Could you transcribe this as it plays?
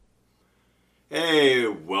Hey,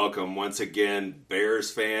 welcome once again,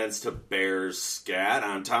 Bears fans, to Bears Scat.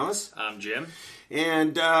 I'm Thomas. I'm Jim.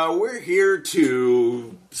 And we're here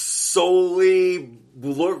to solely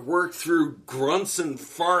work through grunts and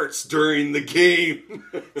farts during the game.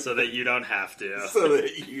 So that you don't have to.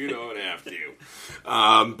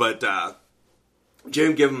 But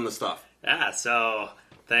Jim, give him the stuff. Yeah, so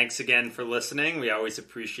thanks again for listening. We always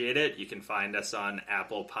appreciate it. You can find us on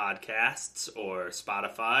Apple Podcasts or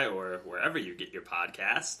Spotify or wherever you get your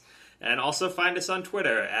podcasts. And also find us on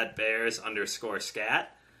Twitter at Bears_scat.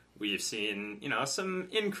 We've seen, some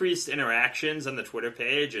increased interactions on the Twitter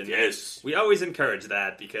page. And yes, we always encourage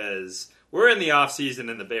that because we're in the off season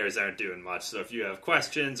and the Bears aren't doing much. So if you have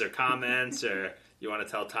questions or comments or you want to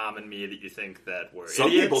tell Tom and me that you think that we're Some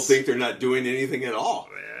idiots, people think they're not doing anything at all.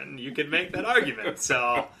 and you could make that argument.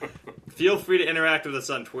 So feel free to interact with us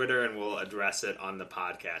on Twitter, and we'll address it on the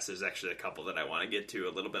podcast. There's actually a couple that I want to get to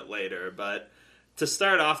a little bit later. But to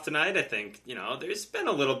start off tonight, I think, there's been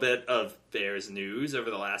a little bit of Bears news over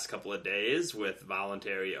the last couple of days with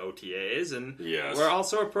voluntary OTAs, and yes, we're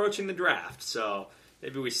also approaching the draft. So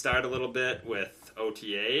maybe we start a little bit with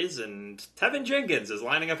OTAs, and Tevin Jenkins is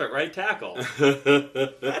lining up at right tackle.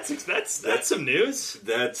 That's some news.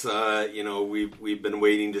 That's we've been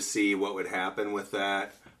waiting to see what would happen with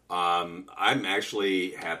that. I'm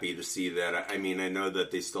actually happy to see that. I mean, I know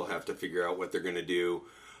that they still have to figure out what they're going to do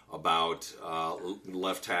about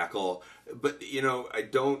left tackle, but I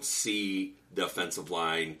don't see the offensive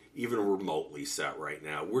line even remotely set right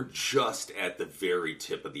now. We're just at the very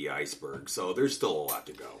tip of the iceberg, so there's still a lot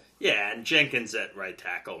to go. Yeah, and Jenkins at right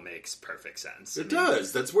tackle makes perfect sense. It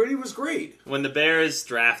does. That's where he was great. When the Bears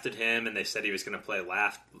drafted him and they said he was going to play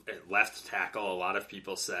left tackle, a lot of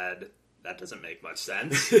people said, that doesn't make much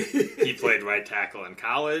sense. He played right tackle in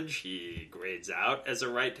college. He grades out as a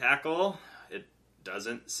right tackle. It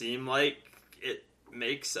doesn't seem like it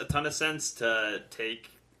makes a ton of sense to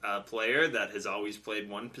take a player that has always played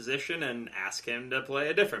one position and ask him to play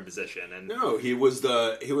a different position. And no, he was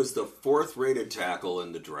the fourth rated tackle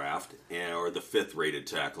in the draft, or the fifth rated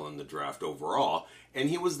tackle in the draft overall, and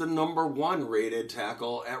he was the number one rated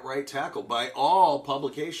tackle at right tackle by all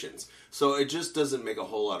publications. So it just doesn't make a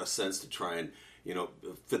whole lot of sense to try and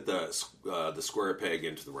fit the square peg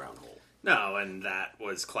into the round hole. No, and that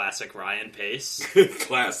was classic Ryan Pace.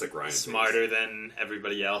 Classic Ryan Pace. Smarter than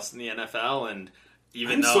everybody else in the NFL, and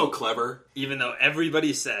so clever. Even though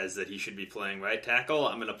everybody says that he should be playing right tackle,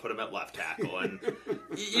 I'm going to put him at left tackle. And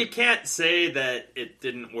you can't say that it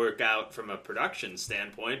didn't work out from a production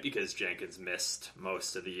standpoint because Jenkins missed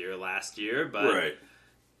most of the year last year. But right.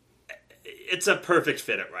 It's a perfect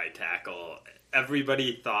fit at right tackle.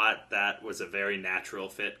 Everybody thought that was a very natural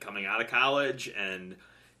fit coming out of college. And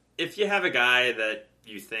if you have a guy that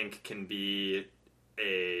you think can be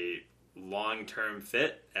a long-term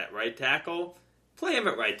fit at right tackle, play him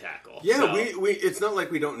at right tackle. Yeah, so it's not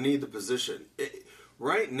like we don't need the position.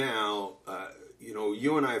 Right now,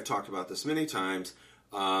 you and I have talked about this many times.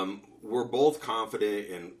 We're both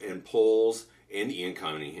confident in Poles and Ian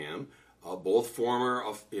Cunningham, both former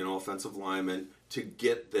offensive linemen, to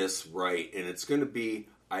get this right. And it's going to be,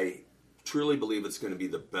 I truly believe it's going to be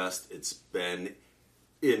the best it's been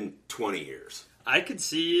in 20 years. I could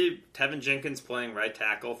see Tevin Jenkins playing right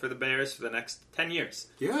tackle for the Bears for the next 10 years.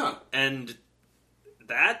 Yeah. And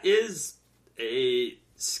that is a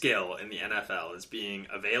skill in the NFL, is being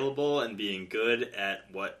available and being good at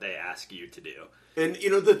what they ask you to do. And,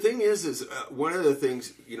 the thing is one of the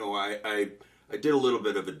things, I did a little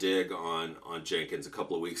bit of a dig on Jenkins a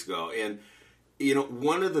couple of weeks ago. And,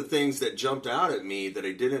 one of the things that jumped out at me that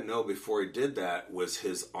I didn't know before he did that was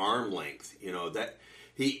his arm length. That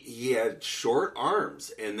he had short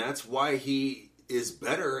arms, and that's why he is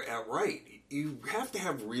better at right. You have to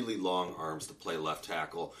have really long arms to play left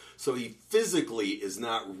tackle, so he physically is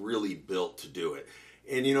not really built to do it.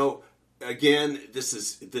 And again, this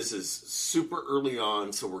is super early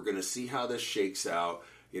on, so we're going to see how this shakes out.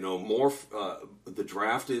 The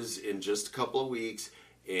draft is in just a couple of weeks,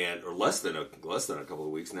 or less than a couple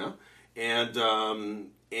of weeks now,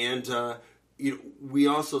 and we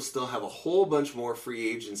also still have a whole bunch more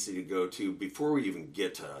free agency to go to before we even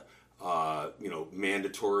get to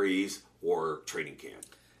mandatories or training camp.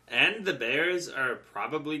 And the Bears are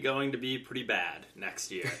probably going to be pretty bad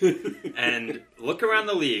next year. And look around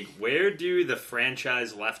the league. Where do the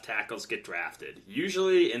franchise left tackles get drafted?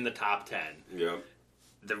 Usually in the top 10. Yeah.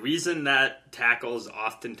 The reason that tackles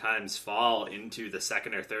oftentimes fall into the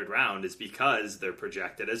second or third round is because they're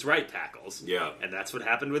projected as right tackles. Yeah. And that's what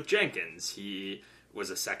happened with Jenkins. He was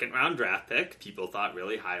a second-round draft pick. People thought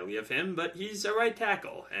really highly of him, but he's a right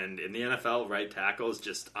tackle. And in the NFL, right tackles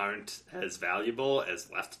just aren't as valuable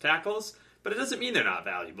as left tackles. But it doesn't mean they're not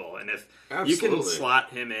valuable. And if you can slot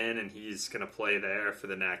him in and he's going to play there for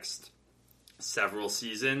the next several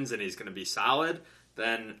seasons and he's going to be solid,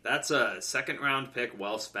 then that's a second-round pick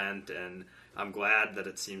well spent. And I'm glad that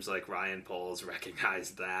it seems like Ryan Poles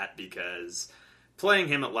recognized that, because playing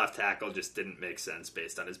him at left tackle just didn't make sense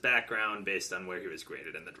based on his background, based on where he was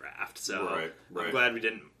graded in the draft. So right. I'm glad we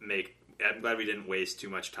didn't waste too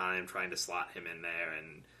much time trying to slot him in there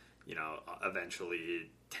and, eventually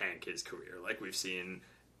tank his career like we've seen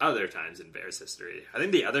other times in Bears history. I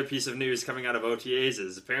think the other piece of news coming out of OTAs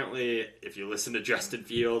is apparently, if you listen to Justin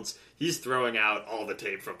Fields, he's throwing out all the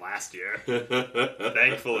tape from last year.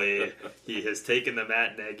 Thankfully, he has taken the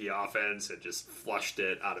Matt Nagy offense and just flushed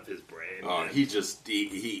it out of his brain. He's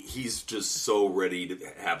just so ready to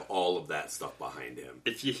have all of that stuff behind him.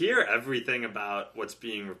 If you hear everything about what's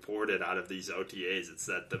being reported out of these OTAs, it's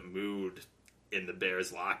that the mood in the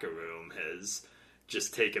Bears locker room has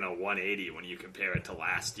just taken a 180 when you compare it to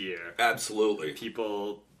last year. Absolutely.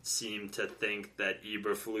 People seem to think that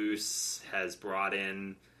Eberflus has brought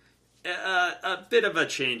in a bit of a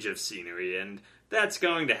change of scenery, and that's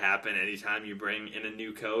going to happen anytime you bring in a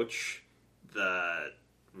new coach. The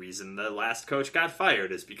reason the last coach got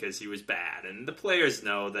fired is because he was bad, and the players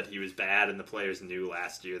know that he was bad, and the players knew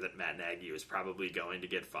last year that Matt Nagy was probably going to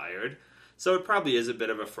get fired. So it probably is a bit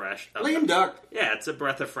of a lame duck. Yeah, it's a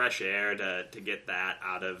breath of fresh air to get that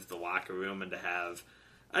out of the locker room and to have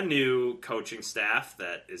a new coaching staff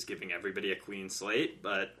that is giving everybody a clean slate.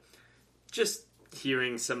 But just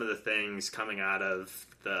hearing some of the things coming out of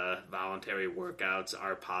the voluntary workouts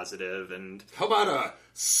are positive. And how about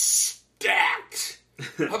stacked?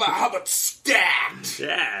 How about stacked?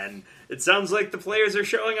 Yeah, and it sounds like the players are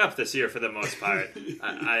showing up this year for the most part.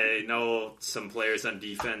 I know some players on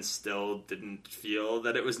defense still didn't feel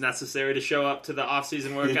that it was necessary to show up to the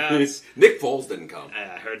off-season workouts. Nick Foles didn't come.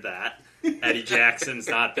 I heard that. Eddie Jackson's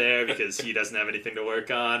not there because he doesn't have anything to work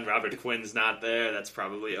on. Robert Quinn's not there. That's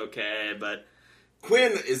probably okay, but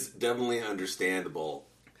Quinn is definitely understandable.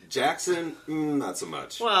 Jackson, not so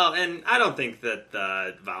much. Well, and I don't think that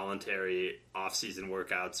the voluntary off-season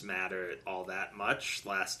workouts matter all that much.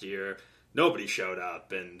 Last year, nobody showed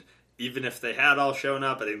up, and even if they had all shown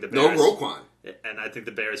up, I think the Bears... No Roquan. And I think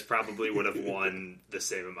the Bears probably would have won the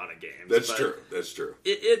same amount of games. That's true.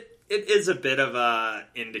 It is a bit of a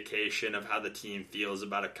indication of how the team feels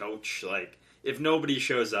about a coach. Like, if nobody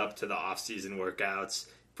shows up to the off-season workouts,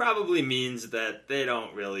 probably means that they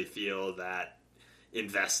don't really feel that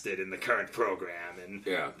invested in the current program, and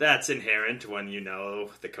that's inherent when you know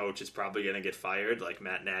the coach is probably going to get fired like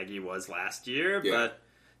Matt Nagy was last year. But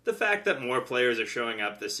the fact that more players are showing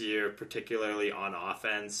up this year, particularly on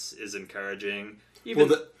offense, is encouraging.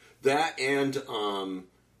 That and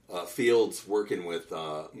Fields working with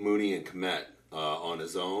Mooney and Kmet on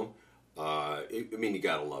his own, you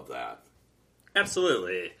gotta love that.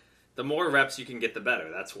 Absolutely. The more reps you can get, the better.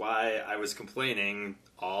 That's why I was complaining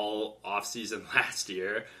all offseason last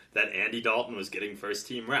year that Andy Dalton was getting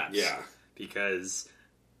first-team reps. Yeah. Because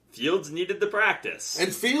Fields needed the practice.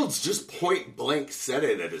 And Fields just point-blank said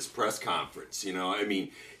it at his press conference. He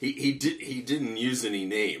didn't use any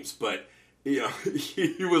names, but he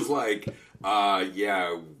was like,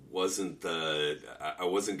 I wasn't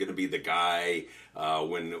going to be the guy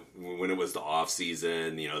when it was the off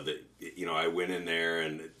season. I went in there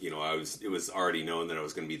and it was already known that I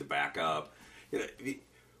was going to be the backup.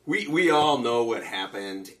 We all know what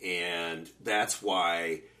happened, and that's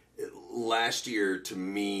why last year to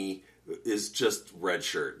me is just red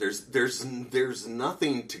shirt. There's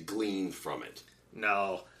nothing to glean from it.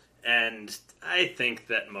 No, and I think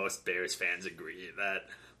that most Bears fans agree that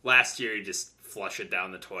last year you just flush it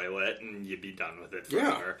down the toilet and you'd be done with it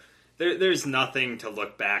forever. Yeah. There's nothing to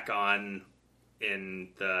look back on in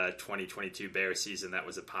the 2022 Bears season that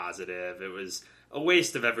was a positive. It was a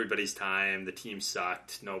waste of everybody's time. The team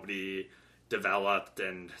sucked. Nobody developed,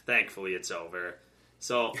 and thankfully it's over.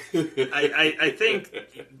 So I think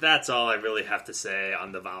that's all I really have to say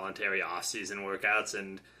on the voluntary off-season workouts,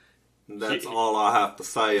 and that's all I have to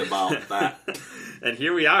say about that. And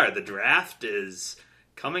here we are. The draft is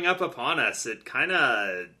coming up upon us. It kind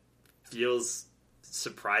of feels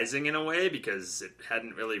surprising in a way because it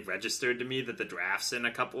hadn't really registered to me that the draft's in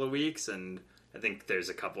a couple of weeks, and I think there's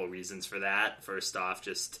a couple of reasons for that. First off,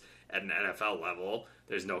 just at an NFL level,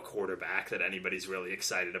 there's no quarterback that anybody's really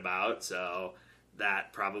excited about, so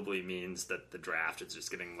that probably means that the draft is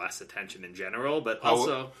just getting less attention in general. But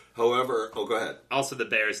also, go ahead. Also, the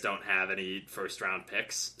Bears don't have any first-round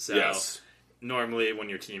picks, so normally when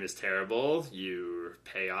your team is terrible, your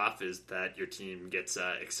payoff is that your team gets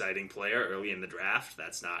an exciting player early in the draft.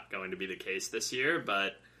 That's not going to be the case this year,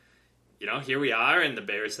 but here we are, and the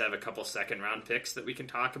Bears have a couple second-round picks that we can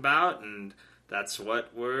talk about, and that's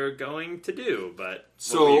what we're going to do. But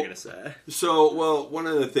what were you going to say? So, well, one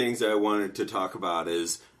of the things I wanted to talk about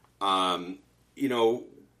is,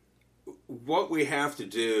 what we have to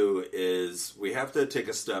do is we have to take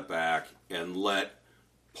a step back and let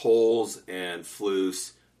Poles and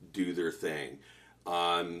Flus do their thing.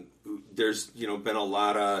 There's, been a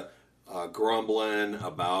lot of grumbling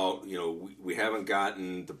about, we haven't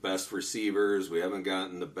gotten the best receivers. We haven't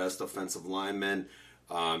gotten the best offensive linemen.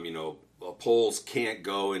 Poles can't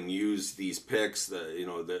go and use these picks,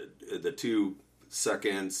 the 2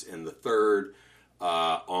 seconds and the third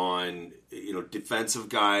on, defensive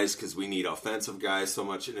guys because we need offensive guys so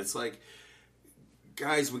much. And it's like,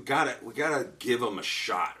 guys, we gotta give him a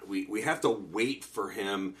shot. We have to wait for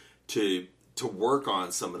him to work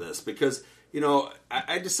on some of this because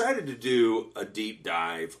I decided to do a deep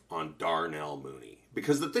dive on Darnell Mooney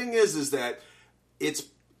because the thing is that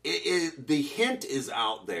the hint is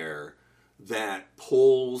out there that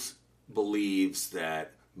Poles believes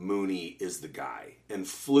that Mooney is the guy, and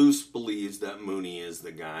Flus believes that Mooney is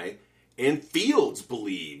the guy, and Fields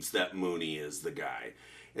believes that Mooney is the guy.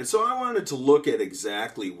 And so I wanted to look at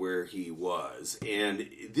exactly where he was. And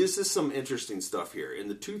this is some interesting stuff here. In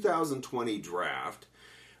the 2020 draft,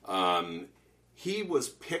 he was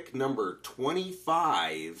pick number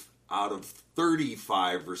 25 out of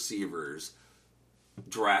 35 receivers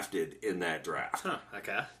drafted in that draft. Huh,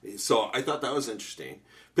 okay. So I thought that was interesting.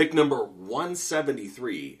 Pick number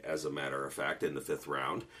 173, as a matter of fact, in the 5th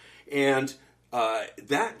round. And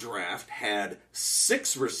that draft had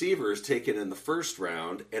 6 receivers taken in the 1st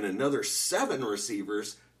round and another 7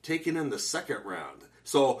 receivers taken in the 2nd round.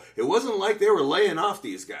 So it wasn't like they were laying off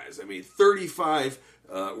these guys. I mean, 35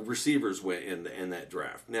 receivers went in that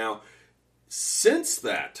draft. Now, since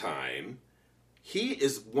that time, he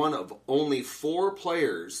is one of only 4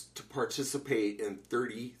 players to participate in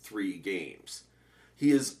 33 games.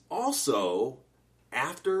 He is also,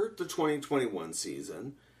 after the 2021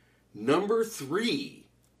 season, number 3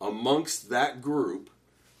 amongst that group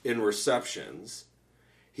in receptions.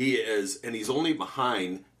 He is, and he's only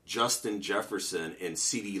behind Justin Jefferson and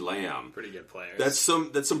CeeDee Lamb. Pretty good players. That's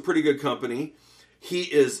some pretty good company. He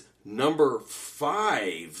is number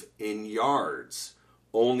 5 in yards,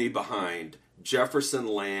 only behind Jefferson,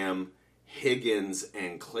 Lamb, Higgins,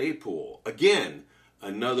 and Claypool. Again,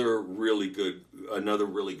 another really good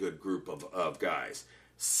group of guys.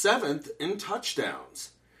 7th in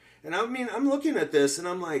touchdowns. And I mean, I'm looking at this and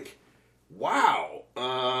I'm like, wow.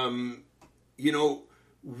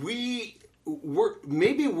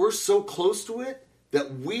 We're so close to it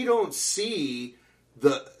that we don't see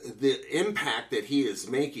the impact that he is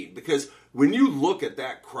making. Because when you look at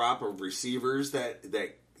that crop of receivers that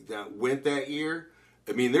went that year,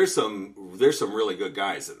 I mean, there's some really good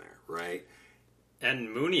guys in there, right?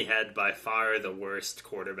 And Mooney had by far the worst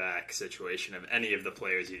quarterback situation of any of the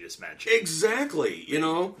players you just mentioned. Exactly,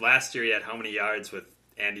 Last year he had how many yards with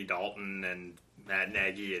Andy Dalton and Matt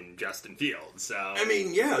Nagy and Justin Fields? So I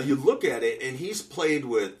mean, yeah, you look at it, and he played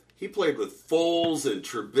with Foles and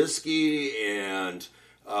Trubisky and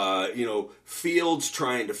Fields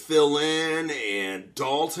trying to fill in and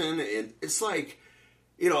Dalton, and it's like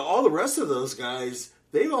all the rest of those guys,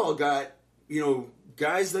 they've all got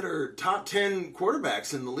guys that are top 10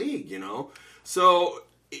 quarterbacks in the league, So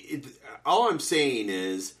all I'm saying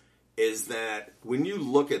is that when you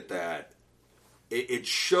look at that, it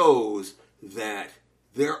shows that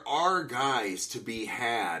there are guys to be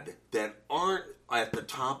had that aren't at the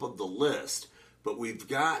top of the list, but we've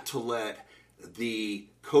got to let the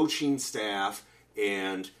coaching staff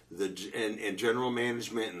and general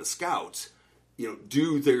management and the scouts,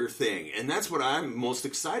 do their thing. And that's what I'm most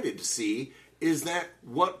excited to see, is that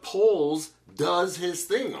what Poles does his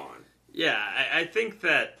thing on. Yeah, I think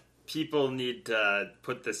that people need to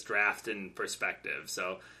put this draft in perspective.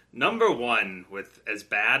 So, number 1, with as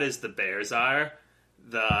bad as the Bears are,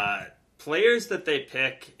 the players that they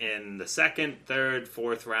pick in the 2nd, 3rd,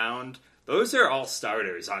 4th round, those are all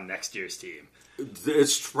starters on next year's team.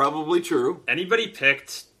 It's probably true. Anybody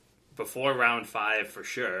picked before round 5 for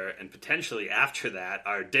sure, and potentially after that,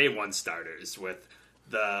 are day 1 starters with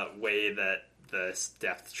the way that the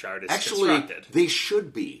depth chart is constructed. They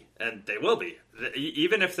should be. And they will be.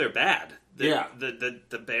 Even if they're bad. Yeah.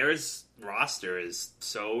 The Bears roster is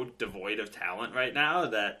so devoid of talent right now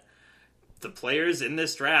that the players in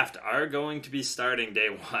this draft are going to be starting day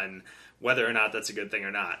 1, whether or not that's a good thing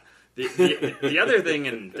or not. The other thing,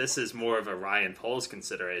 and this is more of a Ryan Poles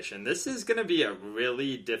consideration, this is going to be a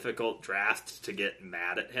really difficult draft to get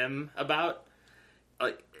mad at him about.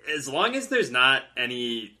 Like, as long as there's not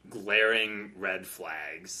any glaring red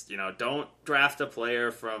flags, don't draft a player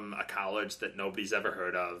from a college that nobody's ever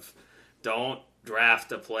heard of. Don't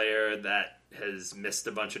draft a player that has missed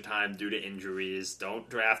a bunch of time due to injuries. Don't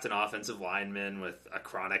draft an offensive lineman with a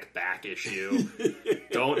chronic back issue.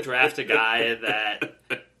 Don't draft a guy that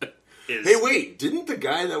is... Hey, wait, didn't the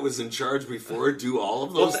guy that was in charge before do all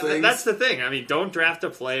of those things? That's the thing. I mean, don't draft a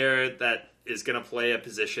player that is going to play a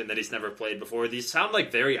position that he's never played before. These sound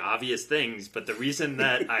like very obvious things, but the reason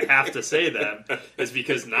that I have to say them is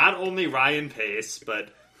because not only Ryan Pace, but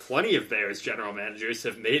plenty of Bears general managers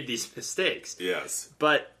have made these mistakes. Yes.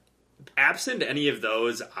 But absent any of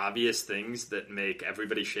those obvious things that make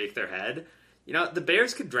everybody shake their head, the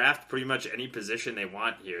Bears could draft pretty much any position they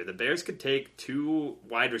want here. The Bears could take 2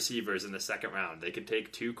 wide receivers in the second round. They could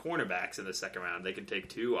take 2 cornerbacks in the second round. They could take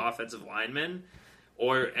 2 offensive linemen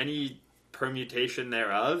or any permutation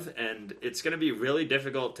thereof, and it's going to be really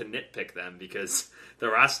difficult to nitpick them because the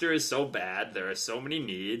roster is so bad. There are so many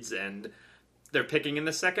needs, and they're picking in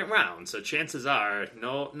the second round. So chances are,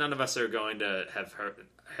 none of us are going to have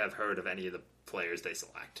heard of any of the players they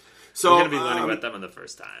select. So we're going to be learning about them in the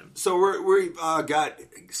first time. So we got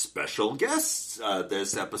special guests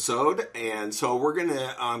this episode, and so we're going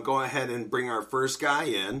to go ahead and bring our first guy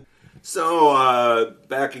in. So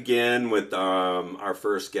back again with our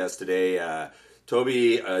first guest today.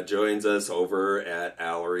 Toby joins us over at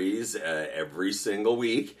Allery's every single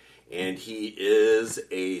week, and he is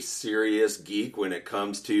a serious geek when it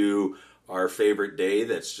comes to our favorite day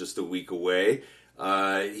that's just a week away.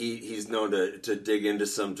 He's known to dig into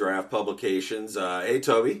some draft publications. Hey,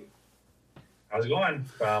 Toby. How's it going?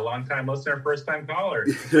 Long time listener, first time caller.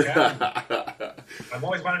 Yeah. I've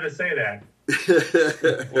always wanted to say that.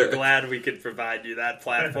 We're glad we could provide you that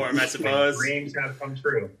platform, I suppose. My dreams have come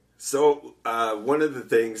true. So one of the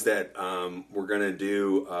things that we're going to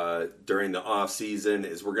do during the off season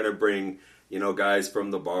is we're going to bring guys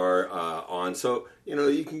from the bar on, so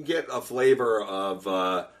you can get a flavor of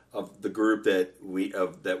the group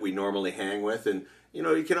that we normally hang with, and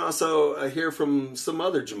you can also hear from some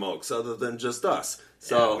other jamokes other than just us.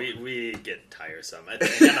 So yeah, we get tiresome. I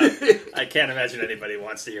think I can't imagine anybody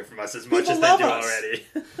wants to hear from us as much as they do already.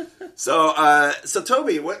 So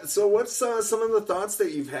Toby, what's some of the thoughts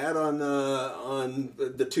that you've had on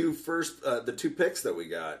the two picks that we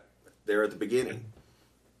got there at the beginning?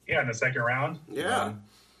 Yeah, in the second round. Yeah.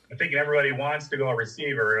 I think everybody wants to go a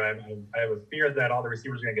receiver. I have a fear that all the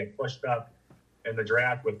receivers are going to get pushed up in the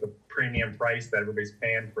draft with the premium price that everybody's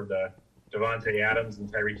paying for the Devontae Adams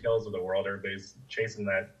and Tyreek Hills of the world. Everybody's chasing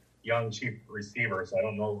that young, cheap receiver, so I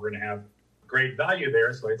don't know if we're going to have great value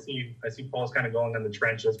there. So I see Paul's kind of going in the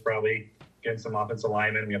trenches, probably getting some offensive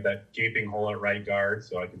linemen. We have that gaping hole at right guard,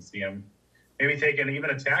 so I can see him maybe taking even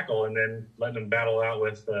a tackle and then letting them battle out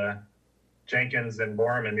with Jenkins and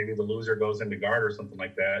Borum, and maybe the loser goes into guard or something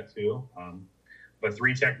like that too. But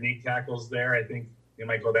 3 technique tackles there, I think they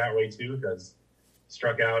might go that way too, because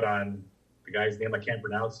struck out on the guy's name I can't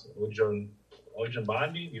pronounce,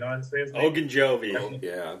 Ogunjobi. You know how to say his name? Ogunjobi.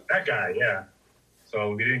 Yeah. That guy, yeah.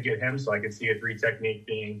 So we didn't get him, so I could see a 3 technique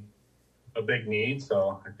being a big need.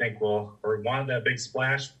 So I think we're wanting that big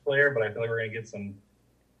splash player, but I feel like we're going to get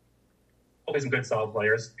hopefully some good solid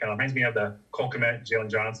players. Kind of reminds me of the Cole Kmet, Jalen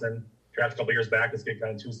Johnson draft a couple years back. Let's get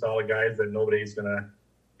kind of 2 solid guys that nobody's going to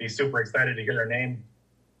be super excited to hear their name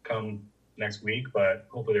come next week, but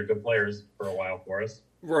hopefully they're good players for a while for us.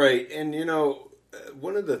 Right, and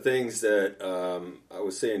one of the things that I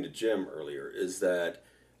was saying to Jim earlier is that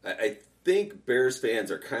I think Bears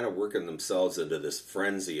fans are kind of working themselves into this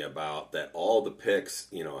frenzy about that all the picks,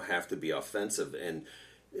 have to be offensive, and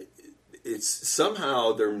it's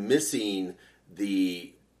somehow they're missing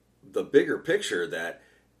the bigger picture that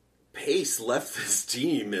Pace left this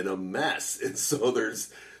team in a mess, and so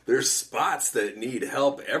there's spots that need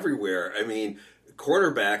help everywhere. I mean,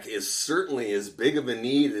 cornerback is certainly as big of a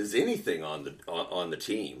need as anything on the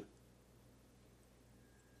team.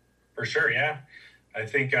 For sure, yeah. I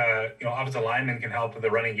think offensive linemen can help with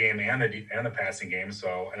the running game and the passing game.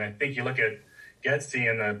 So, and I think you look at Getsy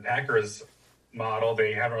and the Packers model,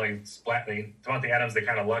 they haven't really Devontae Adams they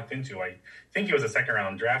kind of lucked into. I think he was a second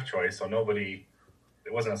round draft choice, so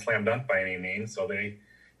it wasn't a slam dunk by any means. So they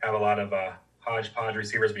have a lot of hodgepodge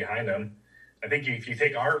receivers behind them. I think if you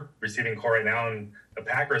take our receiving core right now and the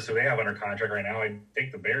Packers, who they have under contract right now, I'd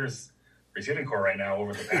take the Bears receiving core right now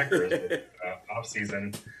over the Packers with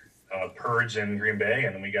offseason purge in Green Bay.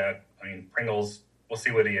 And then we got, Pringles, we'll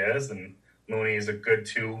see what he is. And Mooney is a good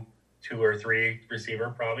 2 2 or 3 receiver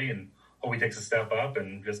probably, and hope he takes a step up,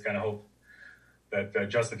 and just kind of hope that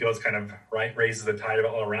Justin Fields kind of raises the tide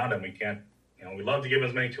all around him. We can't, we love to give him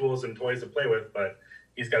as many tools and toys to play with, but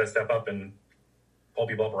he's got to step up and pull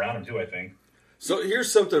people up around him too, I think. So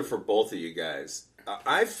here's something for both of you guys.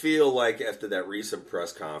 I feel like after that recent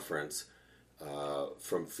press conference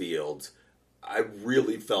from Fields, I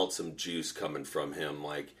really felt some juice coming from him.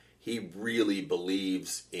 Like, he really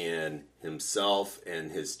believes in himself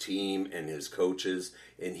and his team and his coaches,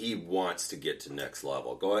 and he wants to get to next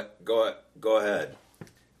level. Go ahead.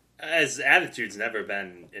 His attitude's never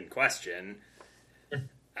been in question.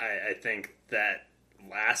 I think that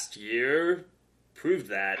last year proved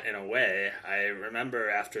that in a way. I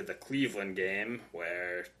remember after the Cleveland game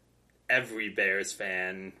where every Bears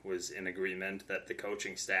fan was in agreement that the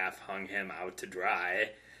coaching staff hung him out to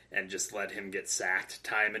dry and just let him get sacked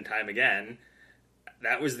time and time again.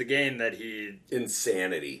 That was the game that he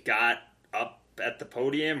insanity got up at the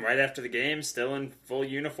podium right after the game, still in full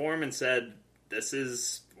uniform, and said, "This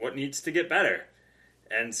is what needs to get better."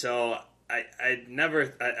 And so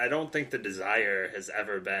I don't think the desire has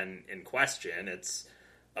ever been in question. It's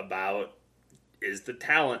about, is the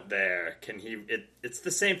talent there? It's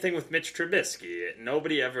the same thing with Mitch Trubisky.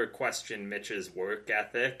 Nobody ever questioned Mitch's work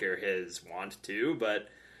ethic or his want to, but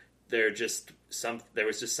there was just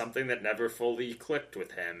something that never fully clicked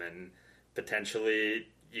with him, and potentially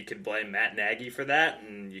you could blame Matt Nagy for that,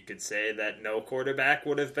 and you could say that no quarterback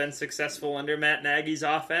would have been successful under Matt Nagy's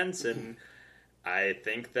offense, and I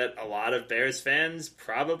think that a lot of Bears fans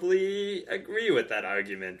probably agree with that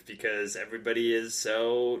argument because everybody is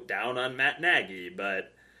so down on Matt Nagy.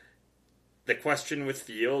 But the question with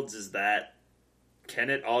Fields is that, can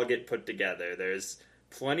it all get put together? There's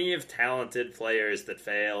plenty of talented players that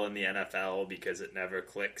fail in the NFL because it never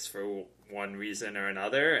clicks for one reason or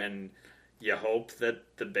another, and you hope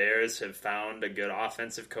that the Bears have found a good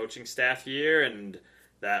offensive coaching staff here, and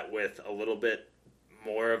that with a little bit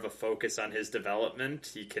more of a focus on his development,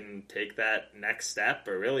 he can take that next step,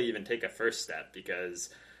 or really even take a first step, because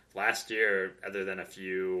last year, other than a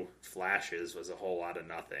few flashes, was a whole lot of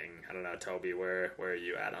nothing. I don't know, Toby, where are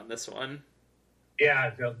you at on this one? Yeah,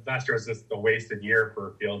 last year was just a wasted year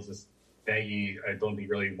for Fields. Just Nagy, I don't think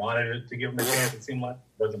really wanted to give him a chance. It seemed like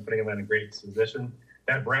wasn't putting him in a great position.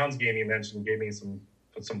 That Browns game you mentioned gave me some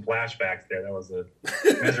flashbacks there. That was a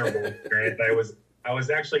miserable experience. I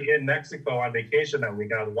was actually in Mexico on vacation that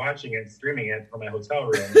week. I was watching it, streaming it from my hotel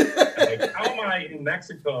room. I'm like, how am I in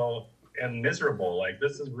Mexico and miserable? Like,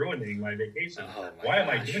 this is ruining my vacation. Why am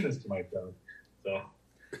I doing this to myself? So,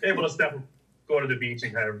 able to go to the beach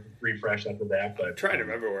and kind of refresh after that. But I'm trying to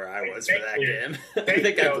remember where I was for that game. I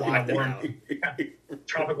think I blocked it out.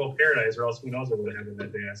 Tropical paradise, or else who knows what would have happened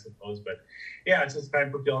that day, I suppose. But yeah, it's just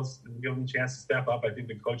time for Fields to give him a chance to step up. I think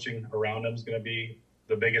the coaching around him is going to be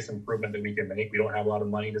the biggest improvement that we can make. We don't have a lot of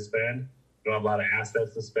money to spend. We don't have a lot of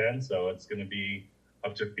assets to spend. So it's going to be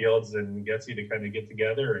up to Fields and Getsy to kind of get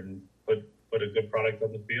together and put a good product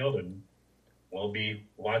on the field. And we'll be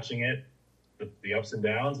watching it, the ups and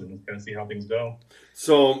downs, and kind of see how things go.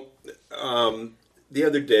 So the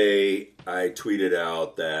other day I tweeted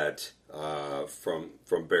out that from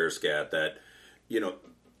Bearscat that,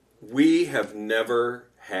 we have never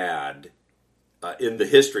had in the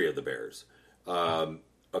history of the Bears a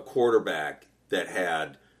quarterback that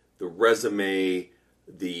had the resume,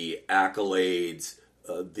 the accolades,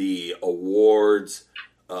 the awards,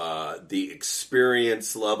 the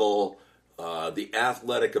experience level, the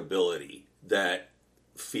athletic ability that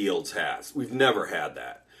Fields has. We've never had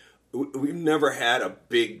that. We've never had a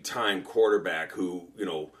big-time quarterback who,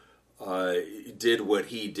 did what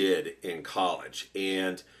he did in college.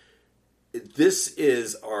 And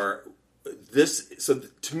so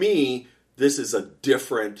to me, this is a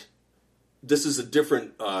different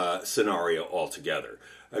scenario altogether.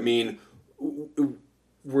 I mean,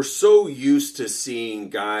 we're so used to seeing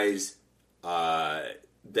guys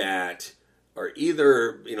that are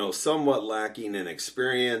either, somewhat lacking in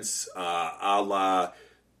experience, a la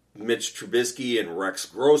Mitch Trubisky and Rex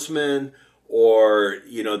Grossman, or,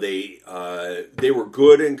 they were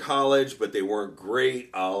good in college, but they weren't great,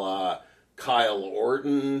 a la Kyle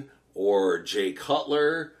Orton or Jay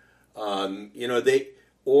Cutler. Even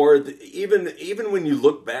when you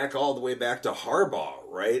look back all the way back to Harbaugh,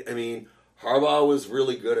 right? I mean, Harbaugh was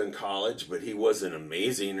really good in college, but he wasn't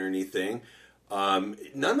amazing or anything.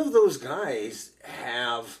 None of those guys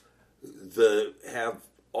have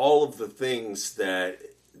all of the things that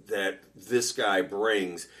this guy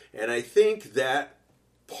brings, and I think that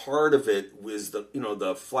part of it was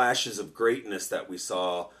the flashes of greatness that we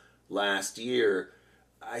saw last year.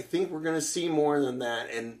 I think we're going to see more than that,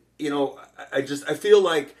 and I feel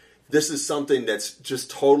like this is something that's just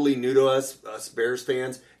totally new to us Bears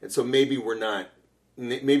fans, and so maybe we're not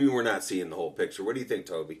seeing the whole picture. What do you think,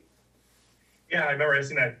 Toby? Yeah, I remember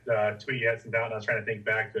seeing that tweet you had sent out, and I was trying to think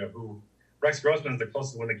back to who Rex Grossman's the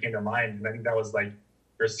closest one that came to mind, and I think that was like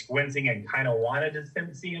you're squinting and kind of wanted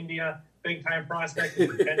to see him be a big time prospect and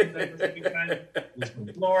pretending that he was a big time. He's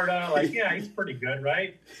from Florida, like he's pretty good,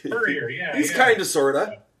 right? Spurrier, he's kind of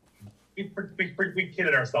sorta. We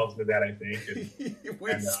kidded ourselves into that, I think.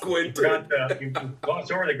 We squinted. We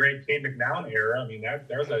glossed over the great Cade McNown era. I mean,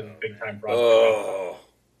 there's a big time prospect. Oh.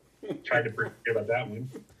 Tried to forget about that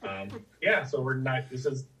one. So we're not. This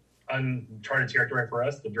is uncharted territory for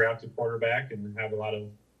us to draft a quarterback and have a lot of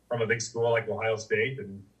from a big school like Ohio State.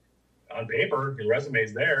 And on paper, his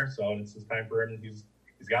resume's there, so it's just time for him. He's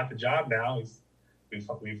got the job now.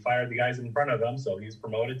 We've fired the guys in front of him, so he's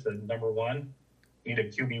promoted to number one. Need a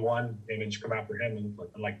QB1 image come out for him,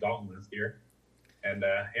 unlike Dalton this year. And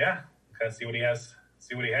kind of see what he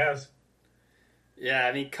has. Yeah,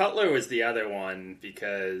 I mean Cutler was the other one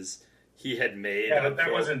because he had made. Yeah, but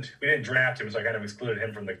that wasn't. We didn't draft him, so I kind of excluded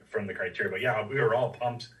him from the criteria. But yeah, we were all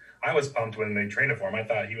pumped. I was pumped when they traded for him. I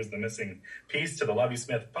thought he was the missing piece to the Lovie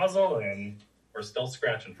Smith puzzle, and we're still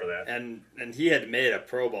scratching for that. And he had made a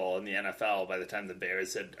Pro Bowl in the NFL by the time the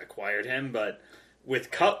Bears had acquired him, but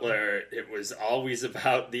with Cutler, it was always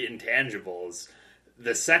about the intangibles.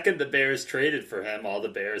 The second the Bears traded for him, all the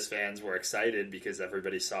Bears fans were excited because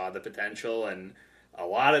everybody saw the potential, and a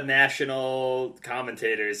lot of national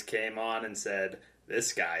commentators came on and said,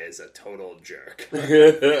 this guy is a total jerk.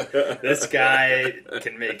 This guy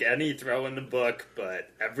can make any throw in the book, but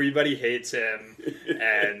everybody hates him,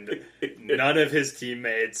 and none of his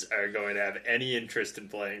teammates are going to have any interest in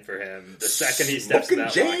playing for him the second he steps in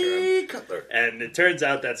that locker room. Cutler. And it turns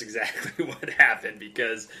out that's exactly what happened,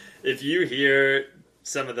 because if you hear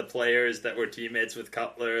some of the players that were teammates with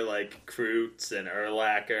Cutler, like Kreutz and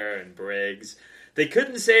Urlacher and Briggs, they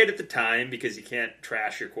couldn't say it at the time because you can't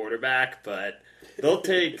trash your quarterback, but they'll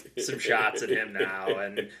take some shots at him now.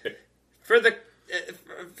 And for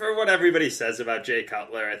what everybody says about Jay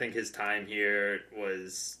Cutler, I think his time here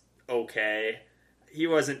was okay. He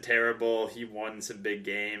wasn't terrible. He won some big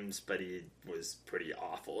games, but he was pretty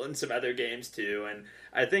awful in some other games too. And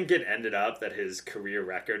I think it ended up that his career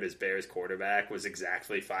record as Bears quarterback was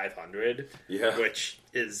exactly 500, which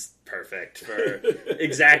is perfect for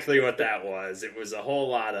exactly what that was. It was a whole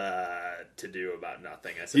lot to do about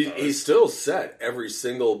nothing, I suppose. He still set every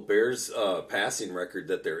single Bears passing record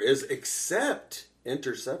that there is, except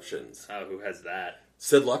interceptions. Oh, who has that?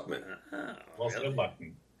 Sid Luckman. Sid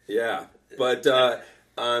Luckman. Yeah. But,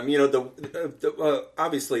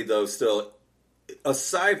 obviously, though, still,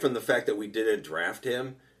 aside from the fact that we didn't draft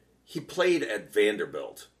him, he played at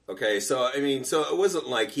Vanderbilt. Okay, so it wasn't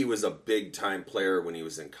like he was a big-time player when he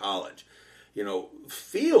was in college.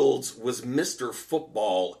 Fields was Mr.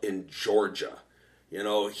 Football in Georgia.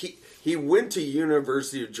 He went to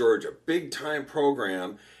University of Georgia, big-time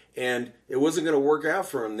program, and it wasn't going to work out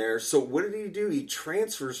for him there. So what did he do? He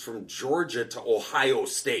transfers from Georgia to Ohio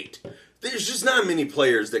State. There's just not many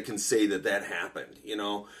players that can say that happened,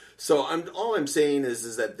 So all I'm saying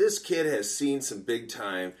is that this kid has seen some big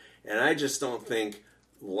time, and I just don't think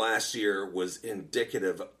last year was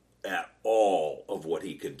indicative at all of what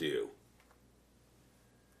he could do.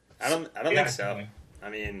 I don't think so. I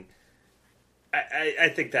mean, I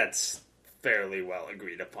think that's fairly well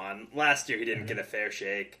agreed upon. Last year he didn't get a fair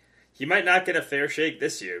shake. He might not get a fair shake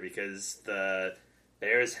this year because the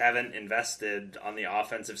Bears haven't invested on the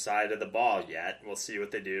offensive side of the ball yet. We'll see what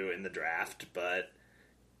they do in the draft, but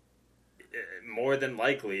more than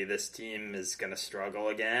likely this team is going to struggle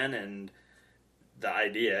again, and the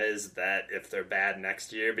idea is that if they're bad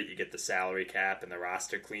next year but you get the salary cap and the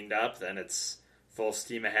roster cleaned up, then it's full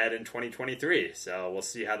steam ahead in 2023. So we'll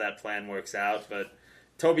see how that plan works out. But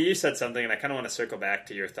Toby, you said something, and I kind of want to circle back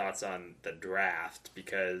to your thoughts on the draft,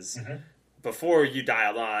 because before you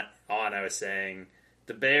dialed on, I was saying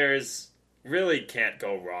the Bears really can't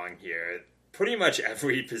go wrong here. Pretty much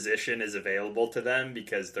every position is available to them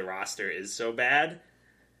because the roster is so bad.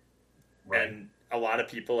 Right. And a lot of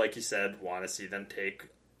people, like you said, want to see them take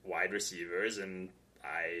wide receivers, and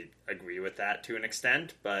I agree with that to an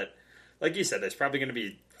extent. But like you said, there's probably going to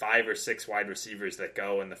be 5 or 6 wide receivers that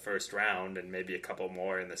go in the first round and maybe a couple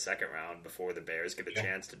more in the second round before the Bears get a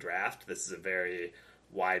chance to draft. This is a very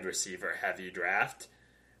wide receiver heavy draft.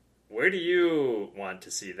 Where do you want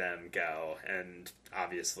to see them go? And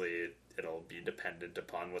obviously it'll be dependent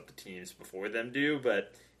upon what the teams before them do,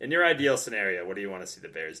 but in your ideal scenario, what do you want to see the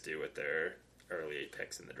Bears do with their early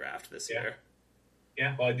picks in the draft this year?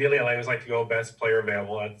 Yeah, well, ideally, I always like to go best player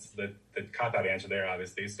available. That's the cop-out answer there,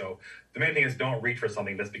 obviously. So the main thing is don't reach for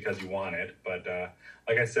something just because you want it. But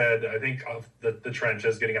like I said, I think of the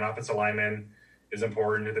trenches, getting an offensive lineman is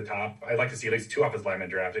important at the top. I'd like to see at least 2 offensive linemen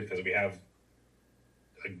drafted because we have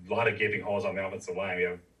a lot of gaping holes on the offensive line. We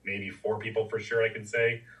have maybe 4 people for sure, I can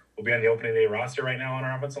say, will be on the opening day roster right now on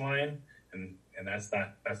our offensive line, and that's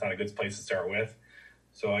not a good place to start with.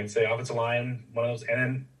 So I'd say offensive line, one of those, and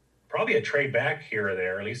then probably a trade back here or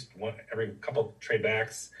there, at least one every couple trade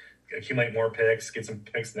backs, accumulate more picks, get some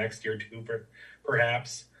picks next year too,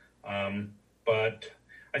 perhaps. But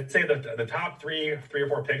I'd say the top 3 or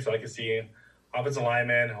 4 picks I'd like to see: offensive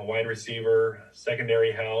lineman, a wide receiver,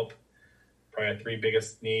 secondary help, probably the 3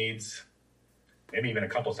 biggest needs, maybe even a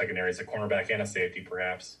couple secondaries, a cornerback and a safety,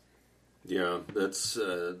 perhaps. Yeah, that's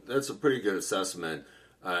a pretty good assessment.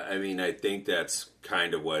 I mean, I think that's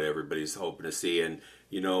kind of what everybody's hoping to see. And,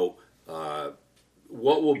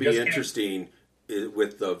 what will be interesting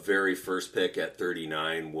with the very first pick at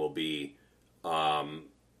 39 will be,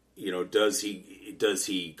 does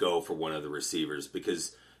he go for one of the receivers?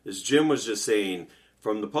 Because as Jim was just saying,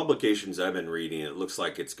 from the publications I've been reading, it looks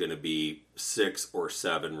like it's going to be 6 or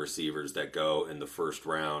 7 receivers that go in the first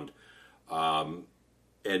round.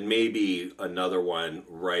 And maybe another one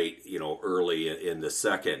right, early in the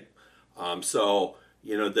second.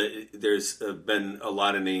 There's been a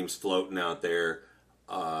lot of names floating out there.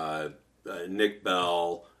 Nick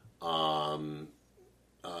Bell, John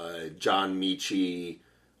Michie,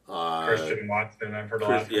 Christian Watson, I've heard a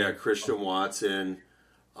lot. Yeah, Christian Watson.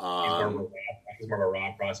 He's more of a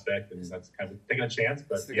raw prospect, and that's kind of taking a chance.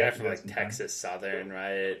 But it's the guy from Texas Southern,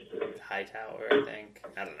 right? Hightower, I think.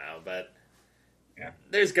 I don't know, but yeah,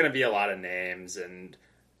 there's going to be a lot of names, and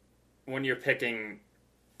when you're picking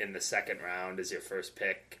in the second round as your first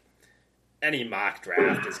pick, any mock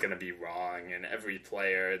draft is going to be wrong, and every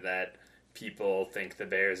player that people think the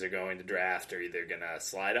Bears are going to draft are either going to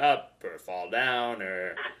slide up or fall down,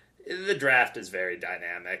 or the draft is very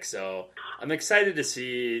dynamic. So I'm excited to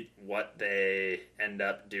see what they end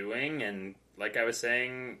up doing, and like I was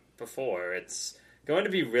saying before, it's going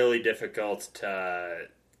to be really difficult to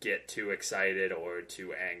get too excited or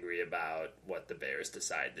too angry about what the Bears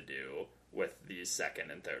decide to do with these second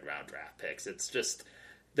and third round draft picks. It's just,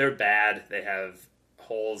 they're bad. They have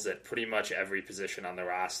holes at pretty much every position on the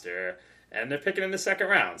roster, and they're picking in the second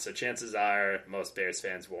round. So chances are most Bears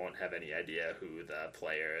fans won't have any idea who the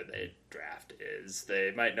player they draft is.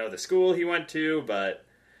 They might know the school he went to, but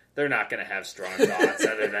they're not going to have strong thoughts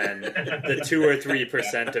other than the 2 or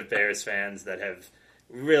 3% of Bears fans that have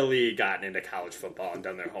really gotten into college football and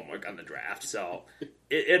done their homework on the draft. So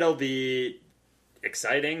it'll be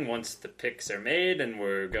exciting once the picks are made, and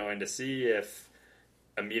we're going to see if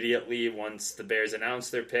immediately once the Bears announce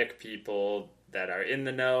their pick, people that are in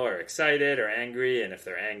the know are excited or angry, and if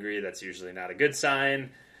they're angry, that's usually not a good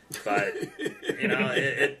sign. But,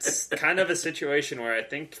 it's kind of a situation where I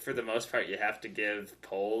think for the most part you have to give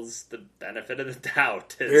polls the benefit of the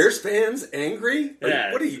doubt. Bears fans angry?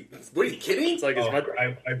 Yeah. What are you kidding? It's like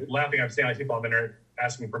I'm laughing. I'm seeing like people on the internet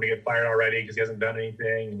asking for him to get fired already because he hasn't done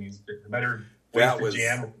anything, and he's another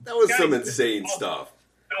GM. That was some insane stuff.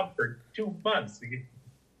 Out for 2 months.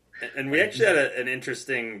 And we actually had an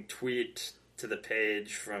interesting tweet to the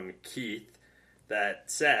page from Keith that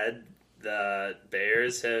said that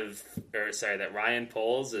Ryan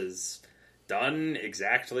Poles has done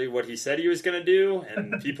exactly what he said he was going to do,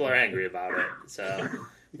 and people are angry about it. So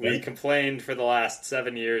we complained for the last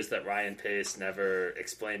 7 years that Ryan Pace never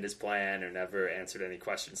explained his plan or never answered any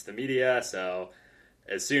questions to the media. So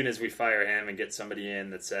as soon as we fire him and get somebody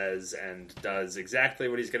in that says and does exactly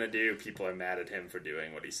what he's going to do, people are mad at him for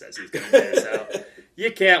doing what he says he's going to do. So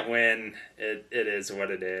you can't win. It is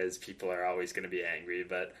what it is. People are always going to be angry,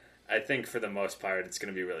 but I think for the most part, it's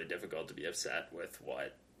going to be really difficult to be upset with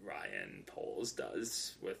what Ryan Poles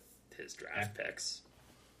does with his draft picks.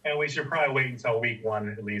 And we should probably wait until week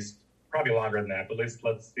 1, at least, probably longer than that, but at least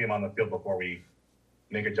let's see him on the field before we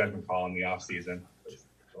make a judgment call in the offseason.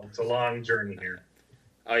 It's a long journey here.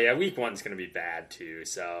 Oh, yeah, week 1's going to be bad, too,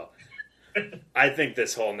 so I think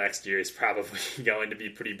this whole next year is probably going to be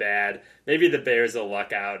pretty bad. Maybe the Bears will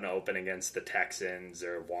luck out and open against the Texans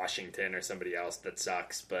or Washington or somebody else that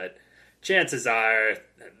sucks, but chances are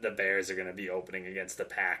the Bears are going to be opening against the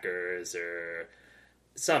Packers or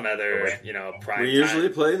some other, prime. We usually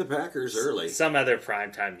play the Packers early. Some other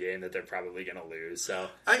primetime game that they're probably going to lose. So,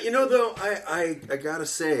 I gotta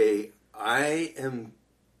say, I am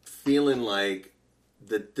feeling like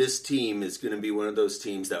that this team is going to be one of those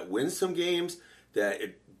teams that wins some games that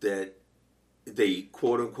they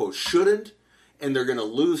quote unquote shouldn't, and they're going to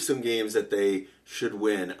lose some games that they should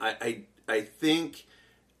win. I think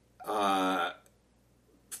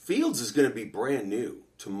Fields is going to be brand new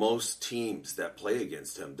to most teams that play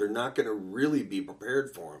against him. They're not going to really be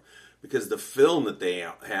prepared for him because the film that they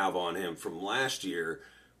have on him from last year,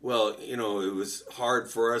 well, it was hard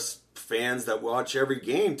for us fans that watch every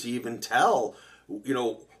game to even tell,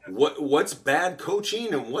 what's bad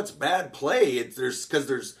coaching and what's bad play. Because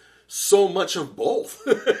there's so much of both.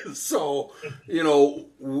 So,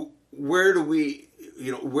 where do we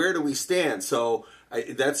stand? So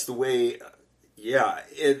that's the way. Yeah,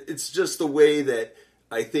 it's just the way that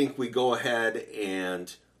I think we go ahead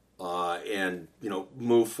and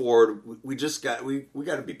move forward. We got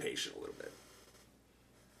to be patient a little bit.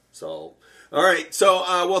 So, all right. So,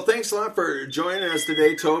 well, thanks a lot for joining us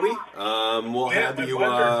today, Toby. We'll have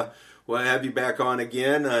you back on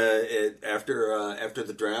again after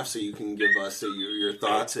the draft, so you can give us your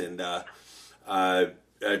thoughts and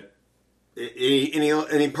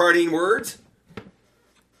any parting words.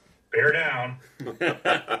 Bear down.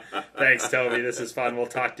 Thanks, Toby. This is fun. We'll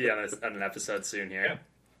talk to you on an episode soon here. Yeah.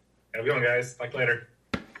 Have a good one, guys. Talk later.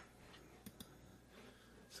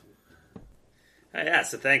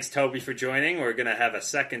 So thanks, Toby, for joining. We're going to have a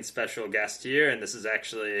second special guest here, and this is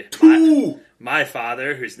actually my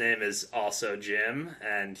father, whose name is also Jim,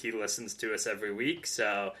 and he listens to us every week.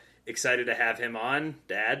 So excited to have him on.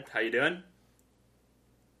 Dad, how you doing?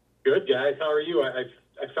 Good, guys. How are you? I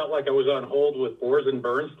felt like I was on hold with Boers and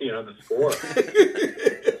Bernstein on the score.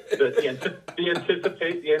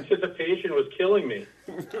 the anticipation was killing me.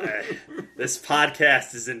 This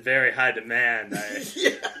podcast is in very high demand.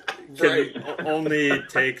 Can only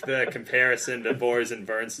take the comparison to Boers and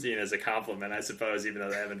Bernstein as a compliment, I suppose, even though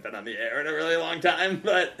they haven't been on the air in a really long time.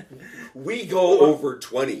 But we go over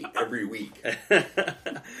 20 every week.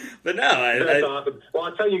 But no, that's awesome. Well,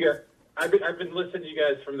 I'll tell you guys, I've been listening to you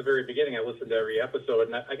guys from the very beginning. I listened to every episode,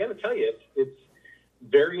 and I got to tell you, it's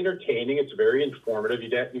very entertaining. It's very informative. You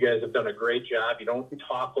guys have done a great job. You don't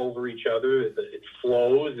talk over each other. It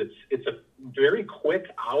flows. It's a very quick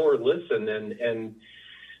hour listen, and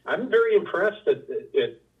I'm very impressed at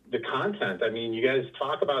the content. I mean, you guys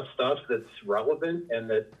talk about stuff that's relevant and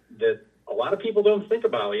that a lot of people don't think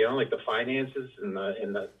about, like the finances and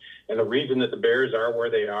the reason that the Bears are where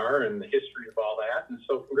they are and the history of all that. And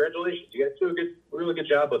so congratulations. You guys do a really good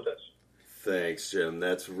job with this. Thanks, Jim.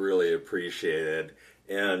 That's really appreciated.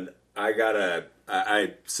 And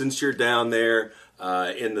I since you're down there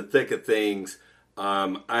in the thick of things,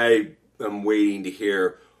 I am waiting to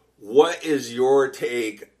hear, what is your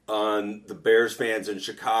take on the Bears fans in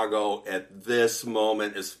Chicago at this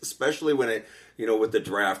moment, especially when with the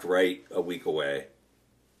draft right a week away?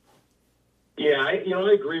 Yeah, I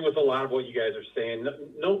agree with a lot of what you guys are saying.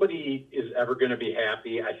 Nobody is ever going to be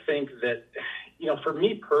happy. I think that, for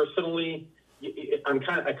me personally,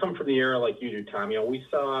 I come from the era like you do, Tom. We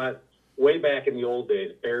saw it way back in the old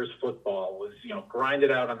days. Bears football was,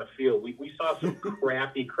 grinded out on the field. We saw some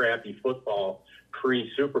crappy football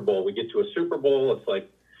pre-Super Bowl. We get to a Super Bowl, it's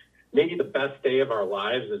like maybe the best day of our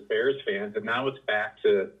lives as Bears fans, and now it's back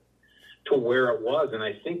to where it was. And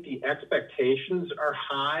I think the expectations are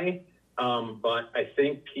high, but I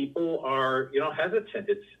think people are, hesitant.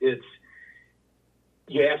 It's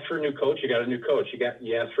you ask for a new coach, you got a new coach.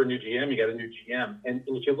 You ask for a new GM, you got a new GM. And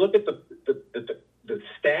if you look at the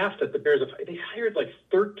staff that the Bears have, they hired like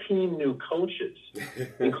 13 new coaches,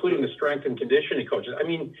 including the strength and conditioning coaches. I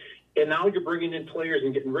mean, and now you're bringing in players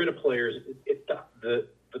and getting rid of players. The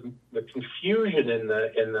confusion and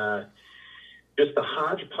the just the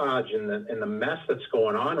hodgepodge and the mess that's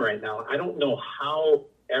going on right now. I don't know how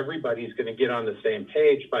everybody's going to get on the same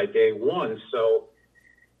page by day one. So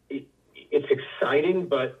it's exciting,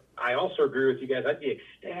 but I also agree with you guys. I'd be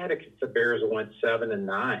ecstatic if the Bears went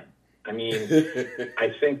 7-9. I mean,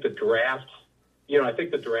 I think the draft,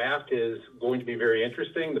 is going to be very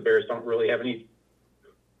interesting. The Bears don't really have any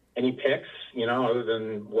picks, other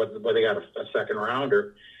than what they got a second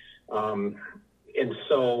rounder. And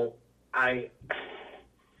so I'm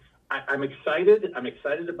excited. I'm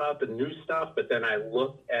excited about the new stuff, but then I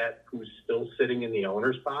look at who's still sitting in the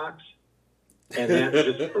owner's box, and that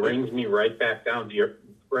just brings me right back down to earth.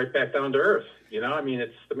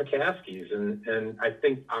 It's the McCaskies, and I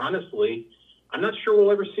think honestly, I'm not sure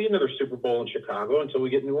we'll ever see another Super Bowl in Chicago until we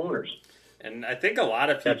get new owners. And I think a lot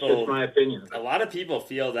of people, that's just my opinion. A lot of people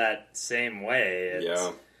feel that same way.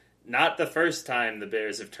 It's not the first time the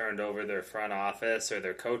Bears have turned over their front office or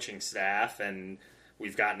their coaching staff, and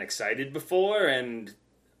we've gotten excited before, and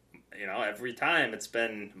every time it's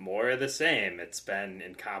been more of the same. It's been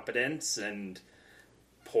incompetence and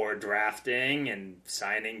poor drafting and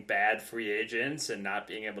signing bad free agents and not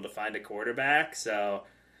being able to find a quarterback. So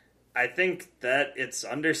I think that it's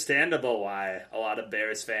understandable why a lot of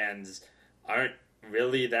Bears fans aren't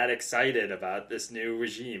really that excited about this new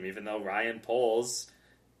regime, even though Ryan Poles,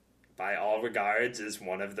 by all regards, is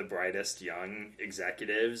one of the brightest young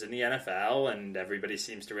executives in the NFL, and everybody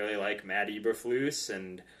seems to really like Matt Eberflus,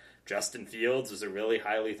 and Justin Fields was a really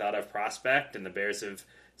highly thought of prospect, and the Bears have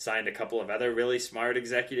signed a couple of other really smart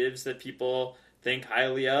executives that people think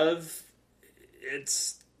highly of.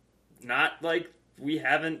 It's not like we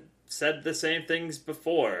haven't said the same things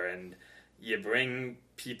before, and you bring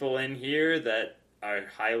people in here that are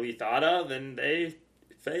highly thought of, and they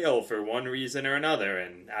fail for one reason or another.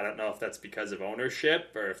 And I don't know if that's because of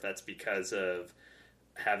ownership or if that's because of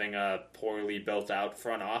having a poorly built out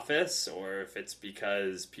front office, or if it's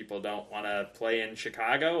because people don't want to play in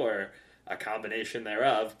Chicago, or a combination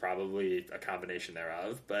thereof, probably a combination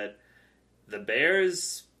thereof. But the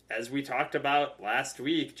Bears, as we talked about last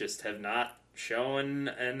week, just have not shown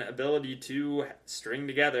an ability to string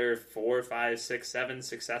together 4, 5, 6, 7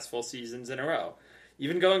 successful seasons in a row.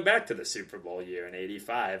 Even going back to the Super Bowl year in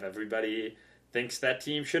 '85, everybody thinks that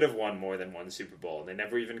team should have won more than one Super Bowl, and they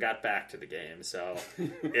never even got back to the game. So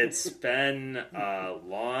it's been a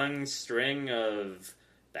long string of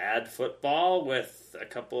bad football with a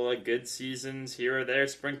couple of good seasons here or there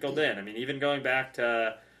sprinkled in. I mean, even going back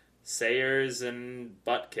to Sayers and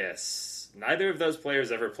Butkus, neither of those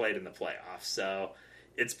players ever played in the playoffs. So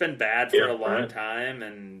it's been bad for a long time,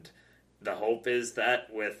 and the hope is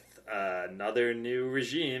that with another new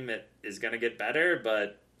regime, it is going to get better,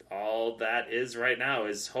 but all that is right now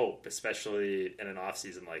is hope, especially in an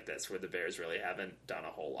offseason like this where the Bears really haven't done a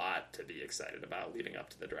whole lot to be excited about leading up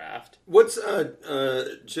to the draft. What's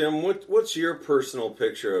Jim, what's your personal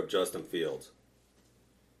picture of Justin Fields?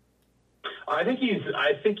 I think he's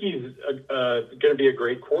going to be a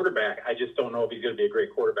great quarterback. I just don't know if he's going to be a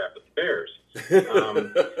great quarterback with the Bears.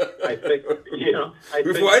 I think,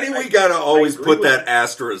 why do we got to always put that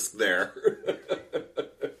asterisk there?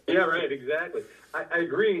 Yeah, right, exactly. I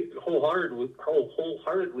agree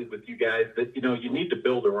wholeheartedly with you guys that, you need to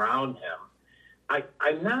build around him.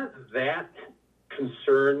 I'm not that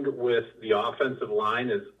concerned with the offensive line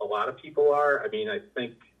as a lot of people are. I mean, I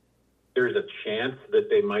think there's a chance that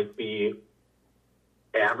they might be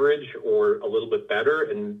average or a little bit better.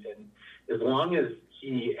 And as long as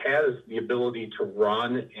he has the ability to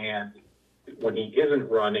run, and when he isn't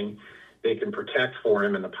running, they can protect for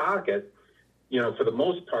him in the pocket, for the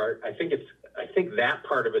most part, I think that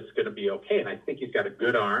part of it's going to be okay. And I think he's got a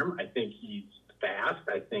good arm. I think he's fast.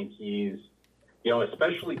 I think he's,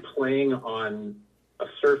 especially playing on a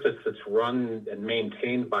surface that's run and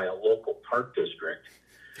maintained by a local park district,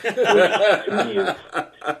 which to me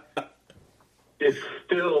is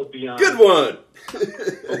still beyond good one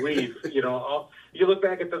belief. You look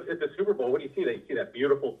back at the Super Bowl. What do you see? You see that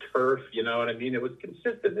beautiful turf. You know what I mean? It was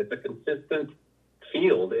consistent. It's a consistent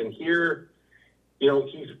field, and here,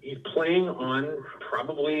 he's playing on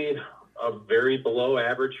probably a very below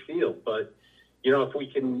average field. But if we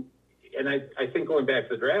can, and I think going back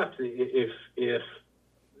to the draft, if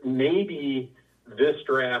maybe this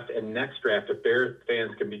draft and next draft, if Bear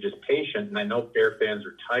fans can be just patient, and I know Bear fans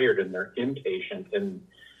are tired and they're impatient, and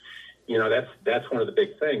that's one of the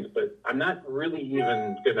big things. But I'm not really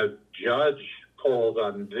even going to judge polls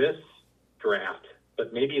on this draft,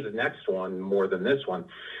 but maybe the next one more than this one.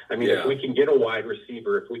 I mean, if we can get a wide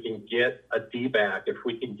receiver, if we can get a D-back, if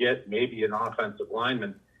we can get maybe an offensive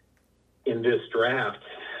lineman in this draft,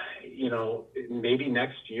 maybe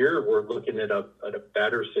next year we're looking at a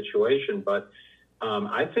better situation. But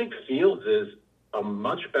I think Fields is a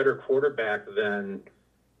much better quarterback than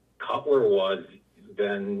Cutler was.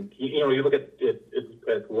 You look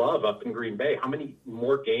at Love up in Green Bay. How many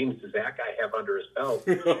more games does that guy have under his belt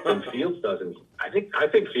than Fields does? And I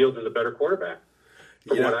think Fields is a better quarterback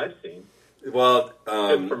from what I've seen. Well,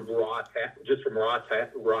 just from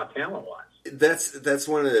raw talent wise. That's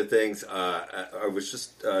one of the things I was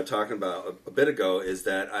just talking about a bit ago. Is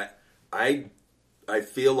that I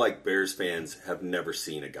feel like Bears fans have never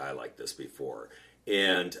seen a guy like this before,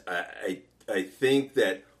 and I think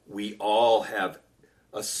that we all have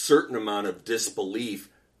a certain amount of disbelief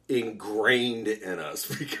ingrained in us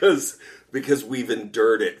because we've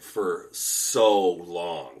endured it for so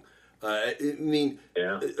long. A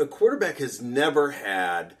quarterback has never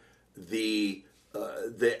had the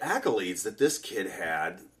accolades that this kid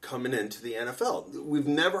had coming into the NFL. We've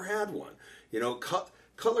never had one.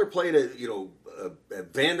 Cutler played at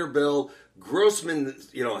Vanderbilt. Grossman,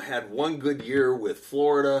 had one good year with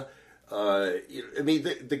Florida.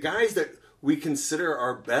 The guys that we consider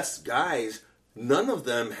our best guys, none of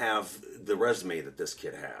them have the resume that this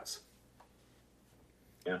kid has.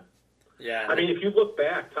 Yeah. Yeah. I mean, if you look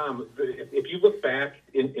back, Tom, if you look back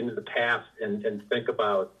into the past and think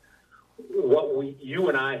about what you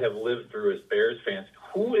and I have lived through as Bears fans,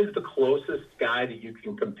 who is the closest guy that you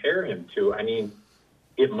can compare him to? I mean,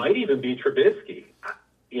 it might even be Trubisky,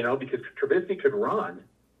 because Trubisky could run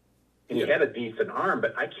and he had a decent arm,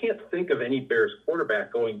 but I can't think of any Bears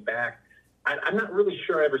quarterback going back. I'm not really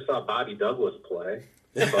sure I ever saw Bobby Douglas play.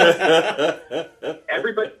 But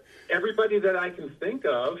everybody that I can think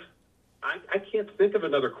of, I can't think of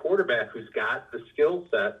another quarterback who's got the skill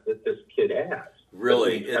set that this kid has.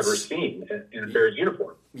 Really, that we've ever seen in a Bears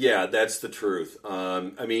uniform. Yeah, that's the truth.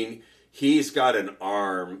 I mean, he's got an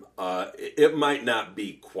arm. It might not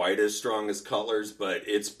be quite as strong as Cutler's, but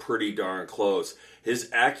it's pretty darn close. His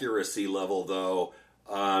accuracy level, though,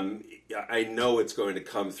 I know it's going to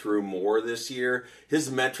come through more this year.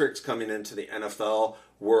 His metrics coming into the NFL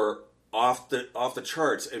were off the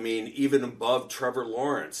charts. I mean, even above Trevor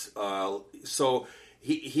Lawrence. So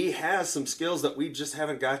he has some skills that we just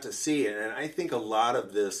haven't got to see. And I think a lot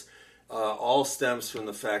of this all stems from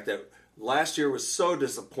the fact that last year was so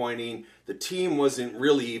disappointing. The team wasn't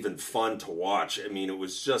really even fun to watch. I mean, it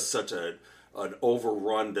was just such an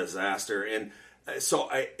overrun disaster. And so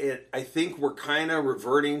I think we're kind of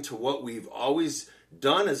reverting to what we've always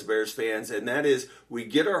done as Bears fans, and that is we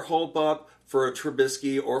get our hope up for a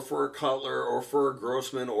Trubisky or for a Cutler or for a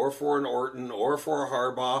Grossman or for an Orton or for a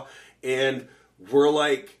Harbaugh, and we're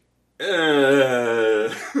like,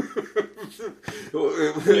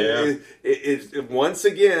 once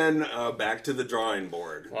again, back to the drawing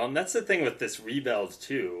board. Well, and that's the thing with this rebuild,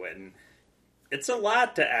 too, and it's a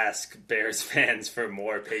lot to ask Bears fans for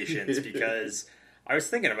more patience because I was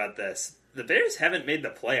thinking about this. The Bears haven't made the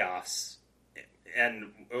playoffs,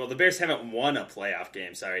 the Bears haven't won a playoff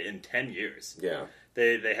game, in 10 years. Yeah.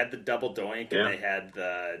 They had the double doink, and they had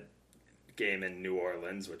the game in New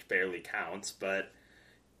Orleans, which barely counts, but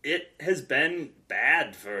it has been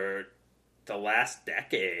bad for the last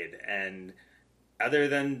decade, and other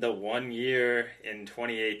than the 1 year in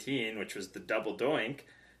 2018, which was the double doink,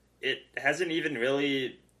 it hasn't even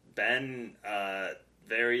really been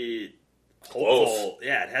very hopeful.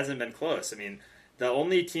 Yeah, it hasn't been close. I mean, the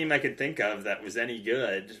only team I could think of that was any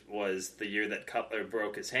good was the year that Cutler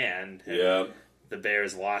broke his hand. Yeah. The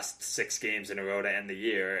Bears lost 6 games in a row to end the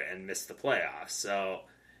year and missed the playoffs. So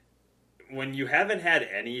when you haven't had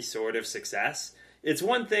any sort of success, it's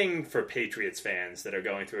one thing for Patriots fans that are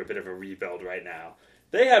going through a bit of a rebuild right now.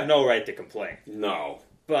 They have no right to complain. No.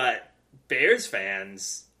 But Bears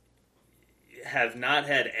fans have not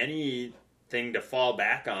had anything to fall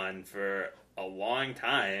back on for a long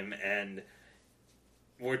time, and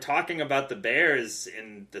we're talking about the Bears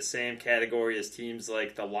in the same category as teams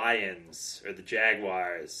like the Lions or the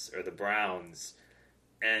Jaguars or the Browns,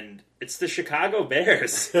 and it's the Chicago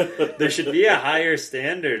Bears. There should be a higher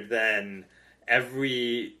standard than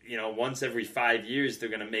once every 5 years they're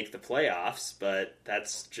going to make the playoffs, but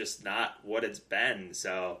that's just not what it's been.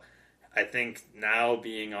 So I think now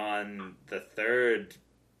being on the third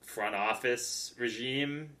front office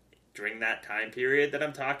regime during that time period that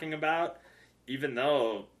I'm talking about, even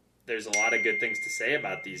though there's a lot of good things to say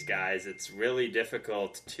about these guys, it's really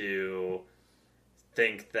difficult to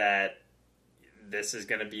think that this is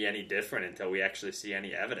going to be any different until we actually see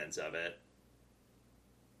any evidence of it.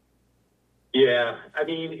 Yeah, I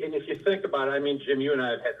mean, and if you think about it, I mean, Jim, you and I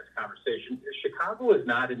have had this conversation. Chicago is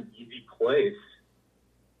not an easy place.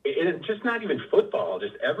 It's just not even football,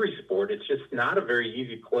 just every sport. It's just not a very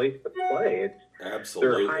easy place to play.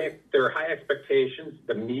 Absolutely. There are high expectations.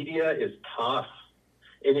 The media is tough.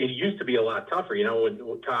 And it used to be a lot tougher.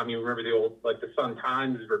 When Tom, you remember the old, like the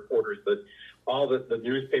Sun-Times reporters, all the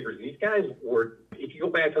newspapers, these guys were, if you go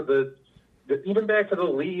back to even back to the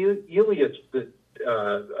Lee Elias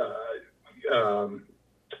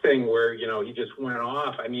thing where, he just went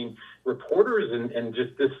off. I mean, reporters and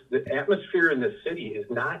just the atmosphere in the city is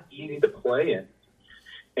not easy to play in.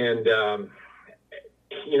 And,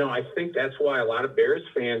 I think that's why a lot of Bears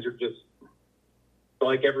fans are just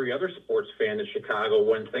like every other sports fan in Chicago.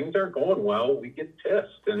 When things aren't going well, we get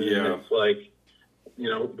pissed. And it's like,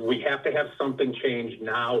 we have to have something change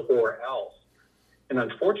now or else. And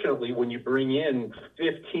unfortunately, when you bring in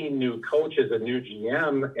 15 new coaches, a new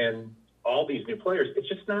GM, and all these new players, it's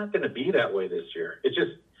just not going to be that way this year.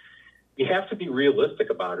 You have to be realistic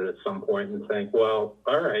about it at some point and think, well,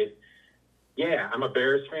 all right, yeah, I'm a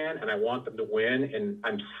Bears fan and I want them to win, and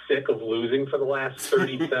I'm sick of losing for the last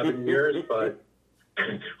 37 years, but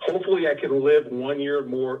hopefully I can live 1 year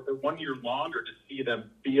longer to see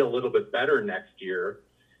them be a little bit better next year.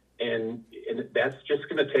 And that's just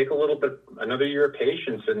going to take another year of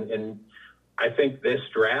patience. And I think this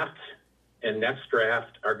draft and next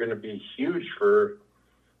draft are going to be huge for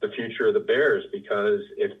the future of the Bears, because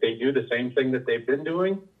if they do the same thing that they've been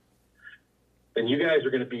doing, then you guys are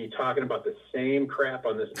going to be talking about the same crap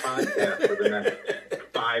on this podcast for the next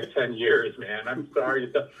 5-10 years, man. I'm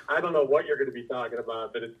sorry. I don't know what you're going to be talking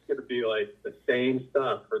about, but it's going to be like the same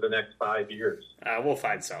stuff for the next 5 years. We'll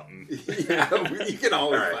find something. Yeah, you can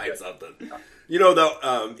always All right, find good. something. You know,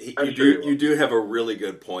 though, you you do have a really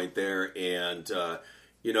good point there, and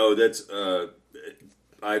you know, that's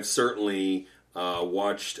I've certainly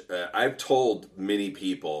watched. I've told many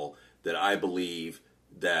people that I believe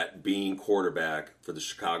that being quarterback for the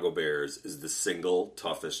Chicago Bears is the single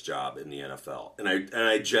toughest job in the NFL. And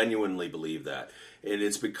I genuinely believe that. And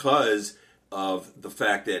it's because of the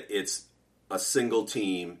fact that it's a single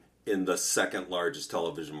team in the second largest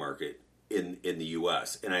television market in the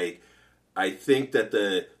US. And I think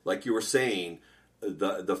that like you were saying,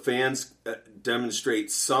 the fans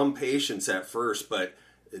demonstrate some patience at first, but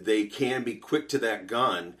they can be quick to that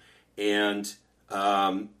gun. And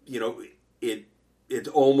you know, it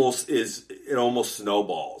almost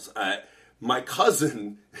snowballs. My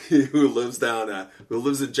cousin, who lives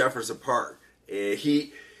in Jefferson Park,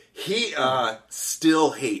 he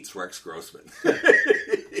still hates Rex Grossman.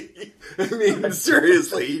 I mean,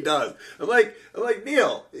 seriously, he does. I'm like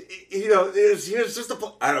Neil. You know, it's just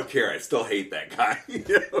I don't care. I still hate that guy. You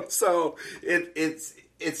know, so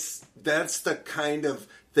it's that's the kind of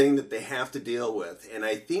thing that they have to deal with, and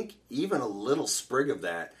I think even a little sprig of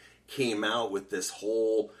that came out with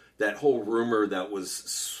that whole rumor that was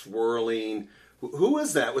swirling. Who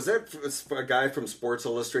was that? Was that a guy from Sports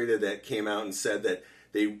Illustrated that came out and said that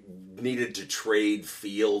they needed to trade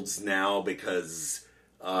Fields now because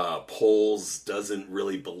Poles doesn't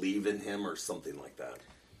really believe in him or something like that?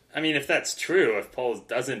 I mean, if that's true, if Poles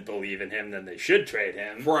doesn't believe in him, then they should trade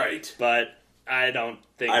him. Right. But I don't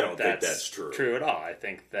think that's true at all. I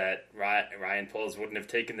think that Ryan Poles wouldn't have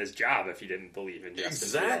taken this job if he didn't believe in Justin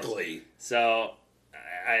Exactly. Fields. So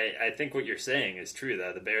I think what you're saying is true,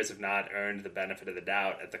 though. The Bears have not earned the benefit of the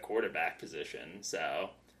doubt at the quarterback position.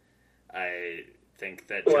 So I think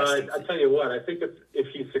that I'll tell you what. I think if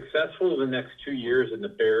he's successful in the next 2 years and the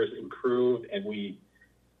Bears improve and we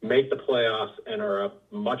make the playoffs and are a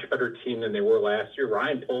much better team than they were last year,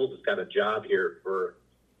 Ryan Poles has got a job here for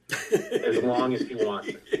as long as he wants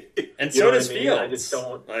it. And so does Fields. I just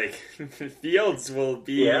don't. Like, Fields will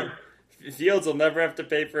be... Yeah. Fields will never have to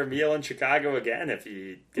pay for a meal in Chicago again if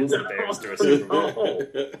he gets the Bears to a Super Bowl.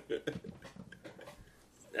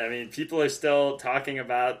 I mean, people are still talking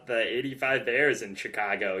about the 85 Bears in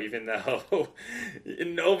Chicago, even though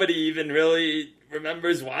nobody even really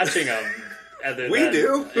remembers watching them. We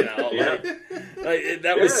do. You know, Yeah. like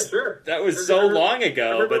that Yeah, was sure. that was so long I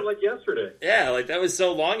ago. remember But it like yesterday. yeah, like that was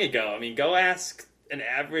so long ago. I mean, go ask an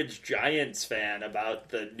average Giants fan about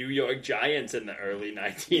the New York Giants in the early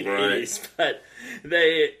 1980s, but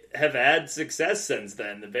they have had success since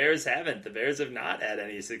then. The Bears haven't. The Bears have not had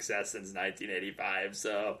any success since 1985,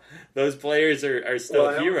 so those players are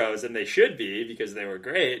still heroes, and they should be because they were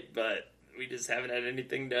great, but we just haven't had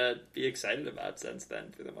anything to be excited about since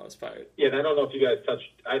then, for the most part. Yeah, and I don't know if you guys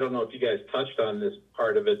touched on this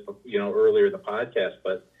part of it, you know, earlier in the podcast,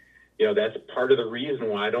 but you know, that's part of the reason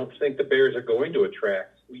why I don't think the Bears are going to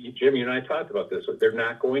attract. Jim, you and I talked about this. They're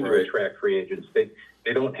not going to attract free agents. They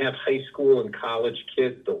don't have high school and college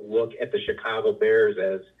kids that look at the Chicago Bears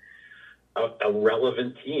as a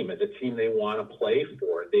relevant team, as a team they want to play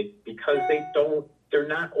for. They're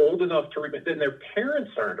not old enough to remember, and their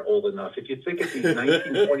parents aren't old enough. If you think of these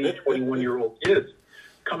 19, 20, 21-year-old kids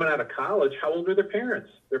coming out of college, how old are their parents?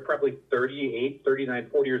 They're probably 38, 39,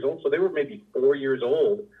 40 years old. So they were maybe 4 years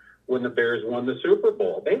old when the Bears won the Super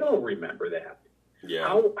Bowl. They don't remember that. Yeah.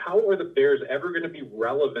 How are the Bears ever going to be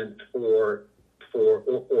relevant or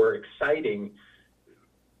exciting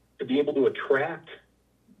to be able to attract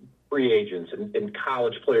free agents and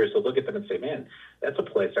college players to look at them and say, man, that's a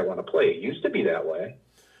place I want to play. It used to be that way.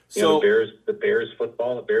 So the Bears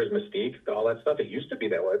football, the Bears mystique, all that stuff, it used to be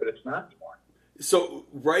that way, but it's not anymore. So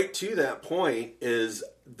right to that point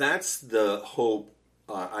that's the hope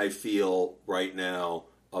I feel right now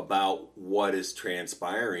about what is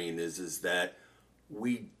transpiring is that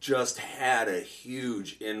we just had a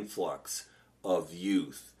huge influx of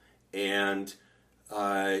youth, and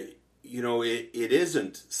you know, it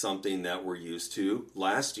isn't something that we're used to.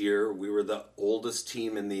 Last year we were the oldest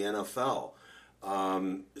team in the NFL,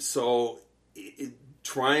 so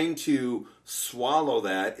trying to swallow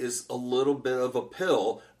that is a little bit of a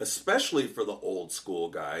pill, especially for the old school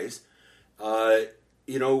guys.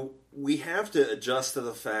 We have to adjust to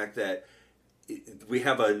the fact that we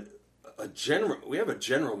have a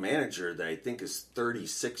general manager that I think is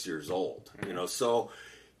 36 years old. So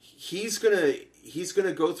he's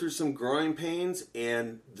gonna go through some growing pains,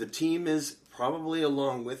 and the team is probably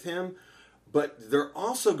along with him. But they're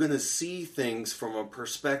also going to see things from a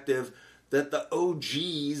perspective that the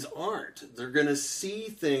OGs aren't. They're going to see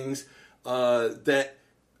things that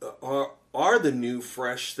are the new,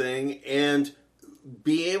 fresh thing, and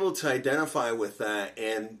be able to identify with that,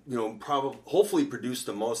 and hopefully produce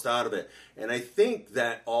the most out of it. And I think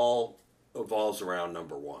that all evolves around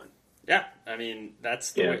number one. Yeah, I mean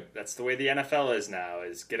that's the way the NFL is now.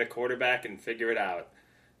 Is get a quarterback and figure it out.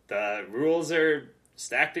 The rules are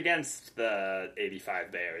stacked against the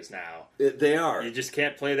 85 Bears now. They are. You just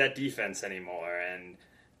can't play that defense anymore. And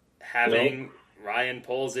having Ryan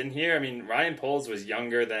Poles in here, I mean, Ryan Poles was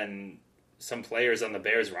younger than some players on the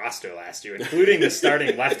Bears roster last year, including the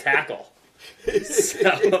starting left tackle.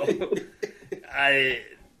 So I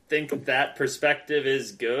think that perspective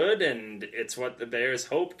is good, and it's what the Bears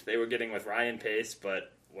hoped they were getting with Ryan Pace,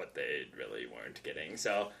 but what they really weren't getting.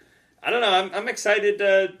 So I don't know. I'm excited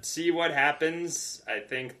to see what happens. I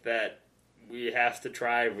think that we have to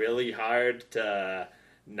try really hard to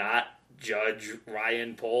not judge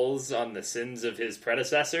Ryan Poles on the sins of his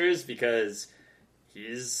predecessors, because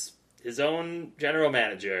he's his own general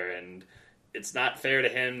manager, and it's not fair to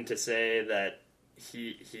him to say that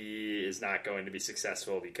he is not going to be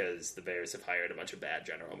successful because the Bears have hired a bunch of bad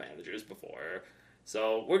general managers before.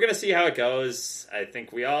 So we're going to see how it goes. I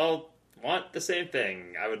think we all want the same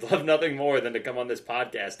thing. I would love nothing more than to come on this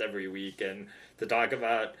podcast every week and to talk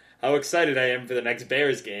about how excited I am for the next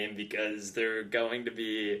Bears game, because they're going to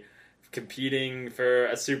be competing for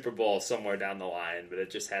a Super Bowl somewhere down the line, but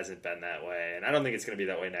it just hasn't been that way. And I don't think it's going to be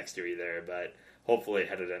that way next year either, but hopefully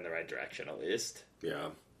headed in the right direction at least. Yeah.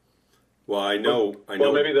 Well, I know.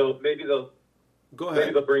 Well, maybe they'll go ahead.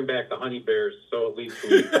 Maybe they'll bring back the Honey Bears, so at least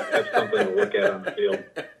we have something to look at on the field.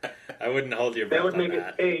 I wouldn't hold your breath That would make on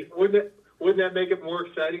that. Wouldn't that make it more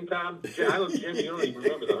exciting, Tom? Jim, you don't even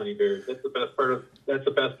remember the Honey Bears. That's the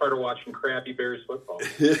best part of watching crappy Bears football.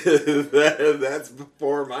 That's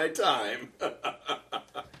before my time.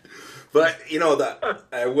 But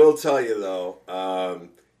I will tell you though,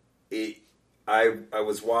 I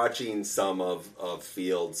was watching some of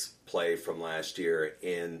Fields play from last year,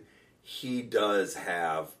 and he does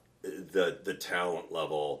have the talent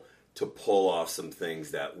level to pull off some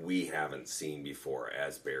things that we haven't seen before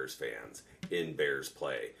as Bears fans in Bears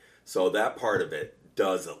play. So that part of it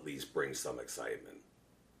does at least bring some excitement.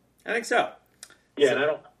 I think so. Yeah,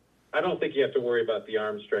 and I don't think you have to worry about the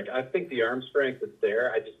arm strength. I think the arm strength is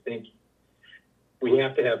there. I just think we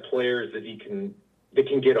have to have players that can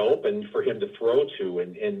get open for him to throw to,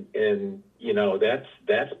 and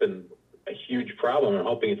that's been a huge problem. I'm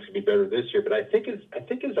hoping it's going to be better this year, but I think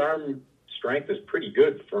his arm strength is pretty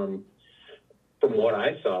good from what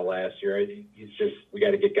I saw last year. We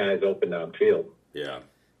got to get guys open downfield. Yeah,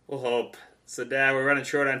 we'll hope. So, Dad, we're running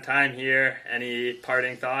short on time here. Any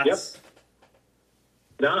parting thoughts?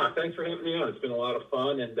 Yep. Nah, thanks for having me on. It's been a lot of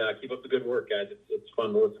fun, and keep up the good work, guys. It's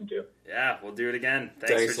fun to listen to. Yeah, we'll do it again.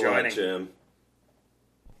 Thanks for a joining. lot, Jim.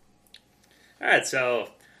 All right, so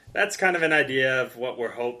that's kind of an idea of what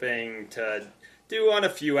we're hoping to do on a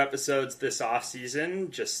few episodes this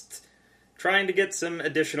off-season, just trying to get some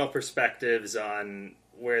additional perspectives on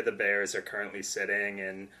where the Bears are currently sitting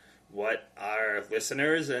and what our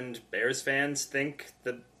listeners and Bears fans think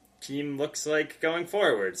the team looks like going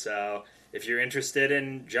forward. So if you're interested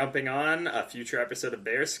in jumping on a future episode of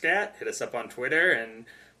Bears Scat, hit us up on Twitter, and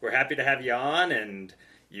we're happy to have you on, and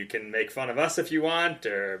you can make fun of us if you want,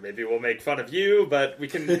 or maybe we'll make fun of you, but we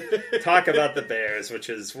can talk about the Bears, which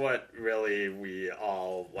is what really we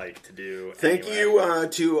all like to do. Thank you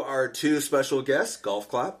to our two special guests, Golf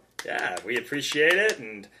Clap. Yeah, we appreciate it,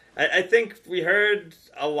 and I think we heard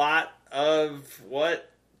a lot of what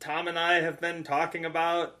Tom and I have been talking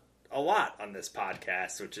about a lot on this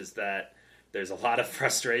podcast, which is that there's a lot of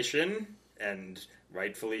frustration, and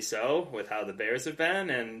rightfully so, with how the Bears have been,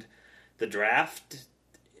 and the draft,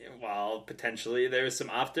 while potentially there's some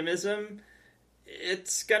optimism,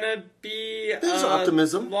 it's gonna be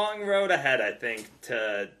optimism. Long road ahead, I think,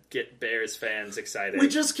 to get Bears fans excited. We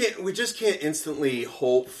just can't instantly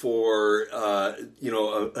hope for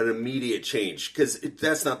an immediate change, because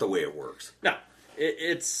that's not the way it works. No,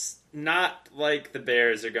 it's not like the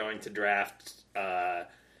Bears are going to draft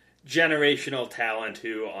generational talent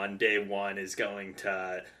who on day one is going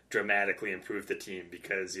to dramatically improve the team,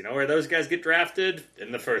 because you know where those guys get drafted?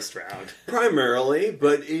 In the first round. Primarily,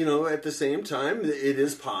 but at the same time, it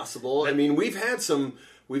is possible. I mean, we've had some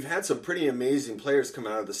pretty amazing players come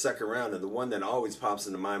out of the second round, and the one that always pops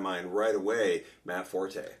into my mind right away, Matt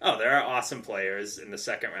Forte. Oh, there are awesome players in the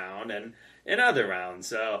second round and in other rounds.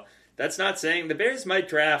 So that's not saying the Bears might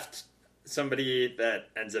draft somebody that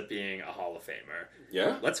ends up being a Hall of Famer.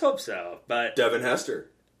 Yeah. Let's hope so. But Devin Hester.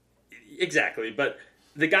 Exactly. But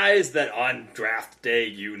the guys that on draft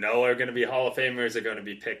day are going to be Hall of Famers are going to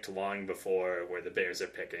be picked long before where the Bears are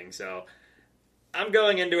picking. So I'm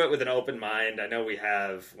going into it with an open mind. I know we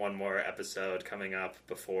have one more episode coming up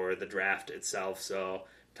before the draft itself, so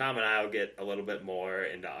Tom and I will get a little bit more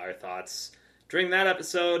into our thoughts during that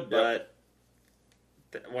episode. Yep.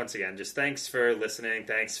 But once again, just thanks for listening.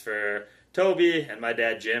 Thanks for Toby and my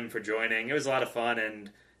dad Jim for joining. It was a lot of fun,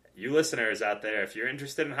 and you listeners out there, if you're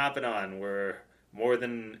interested in hopping on, we're more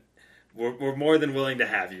than willing to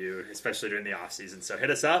have you, especially during the off season. So hit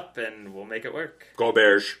us up, and we'll make it work. Go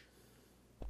Bears.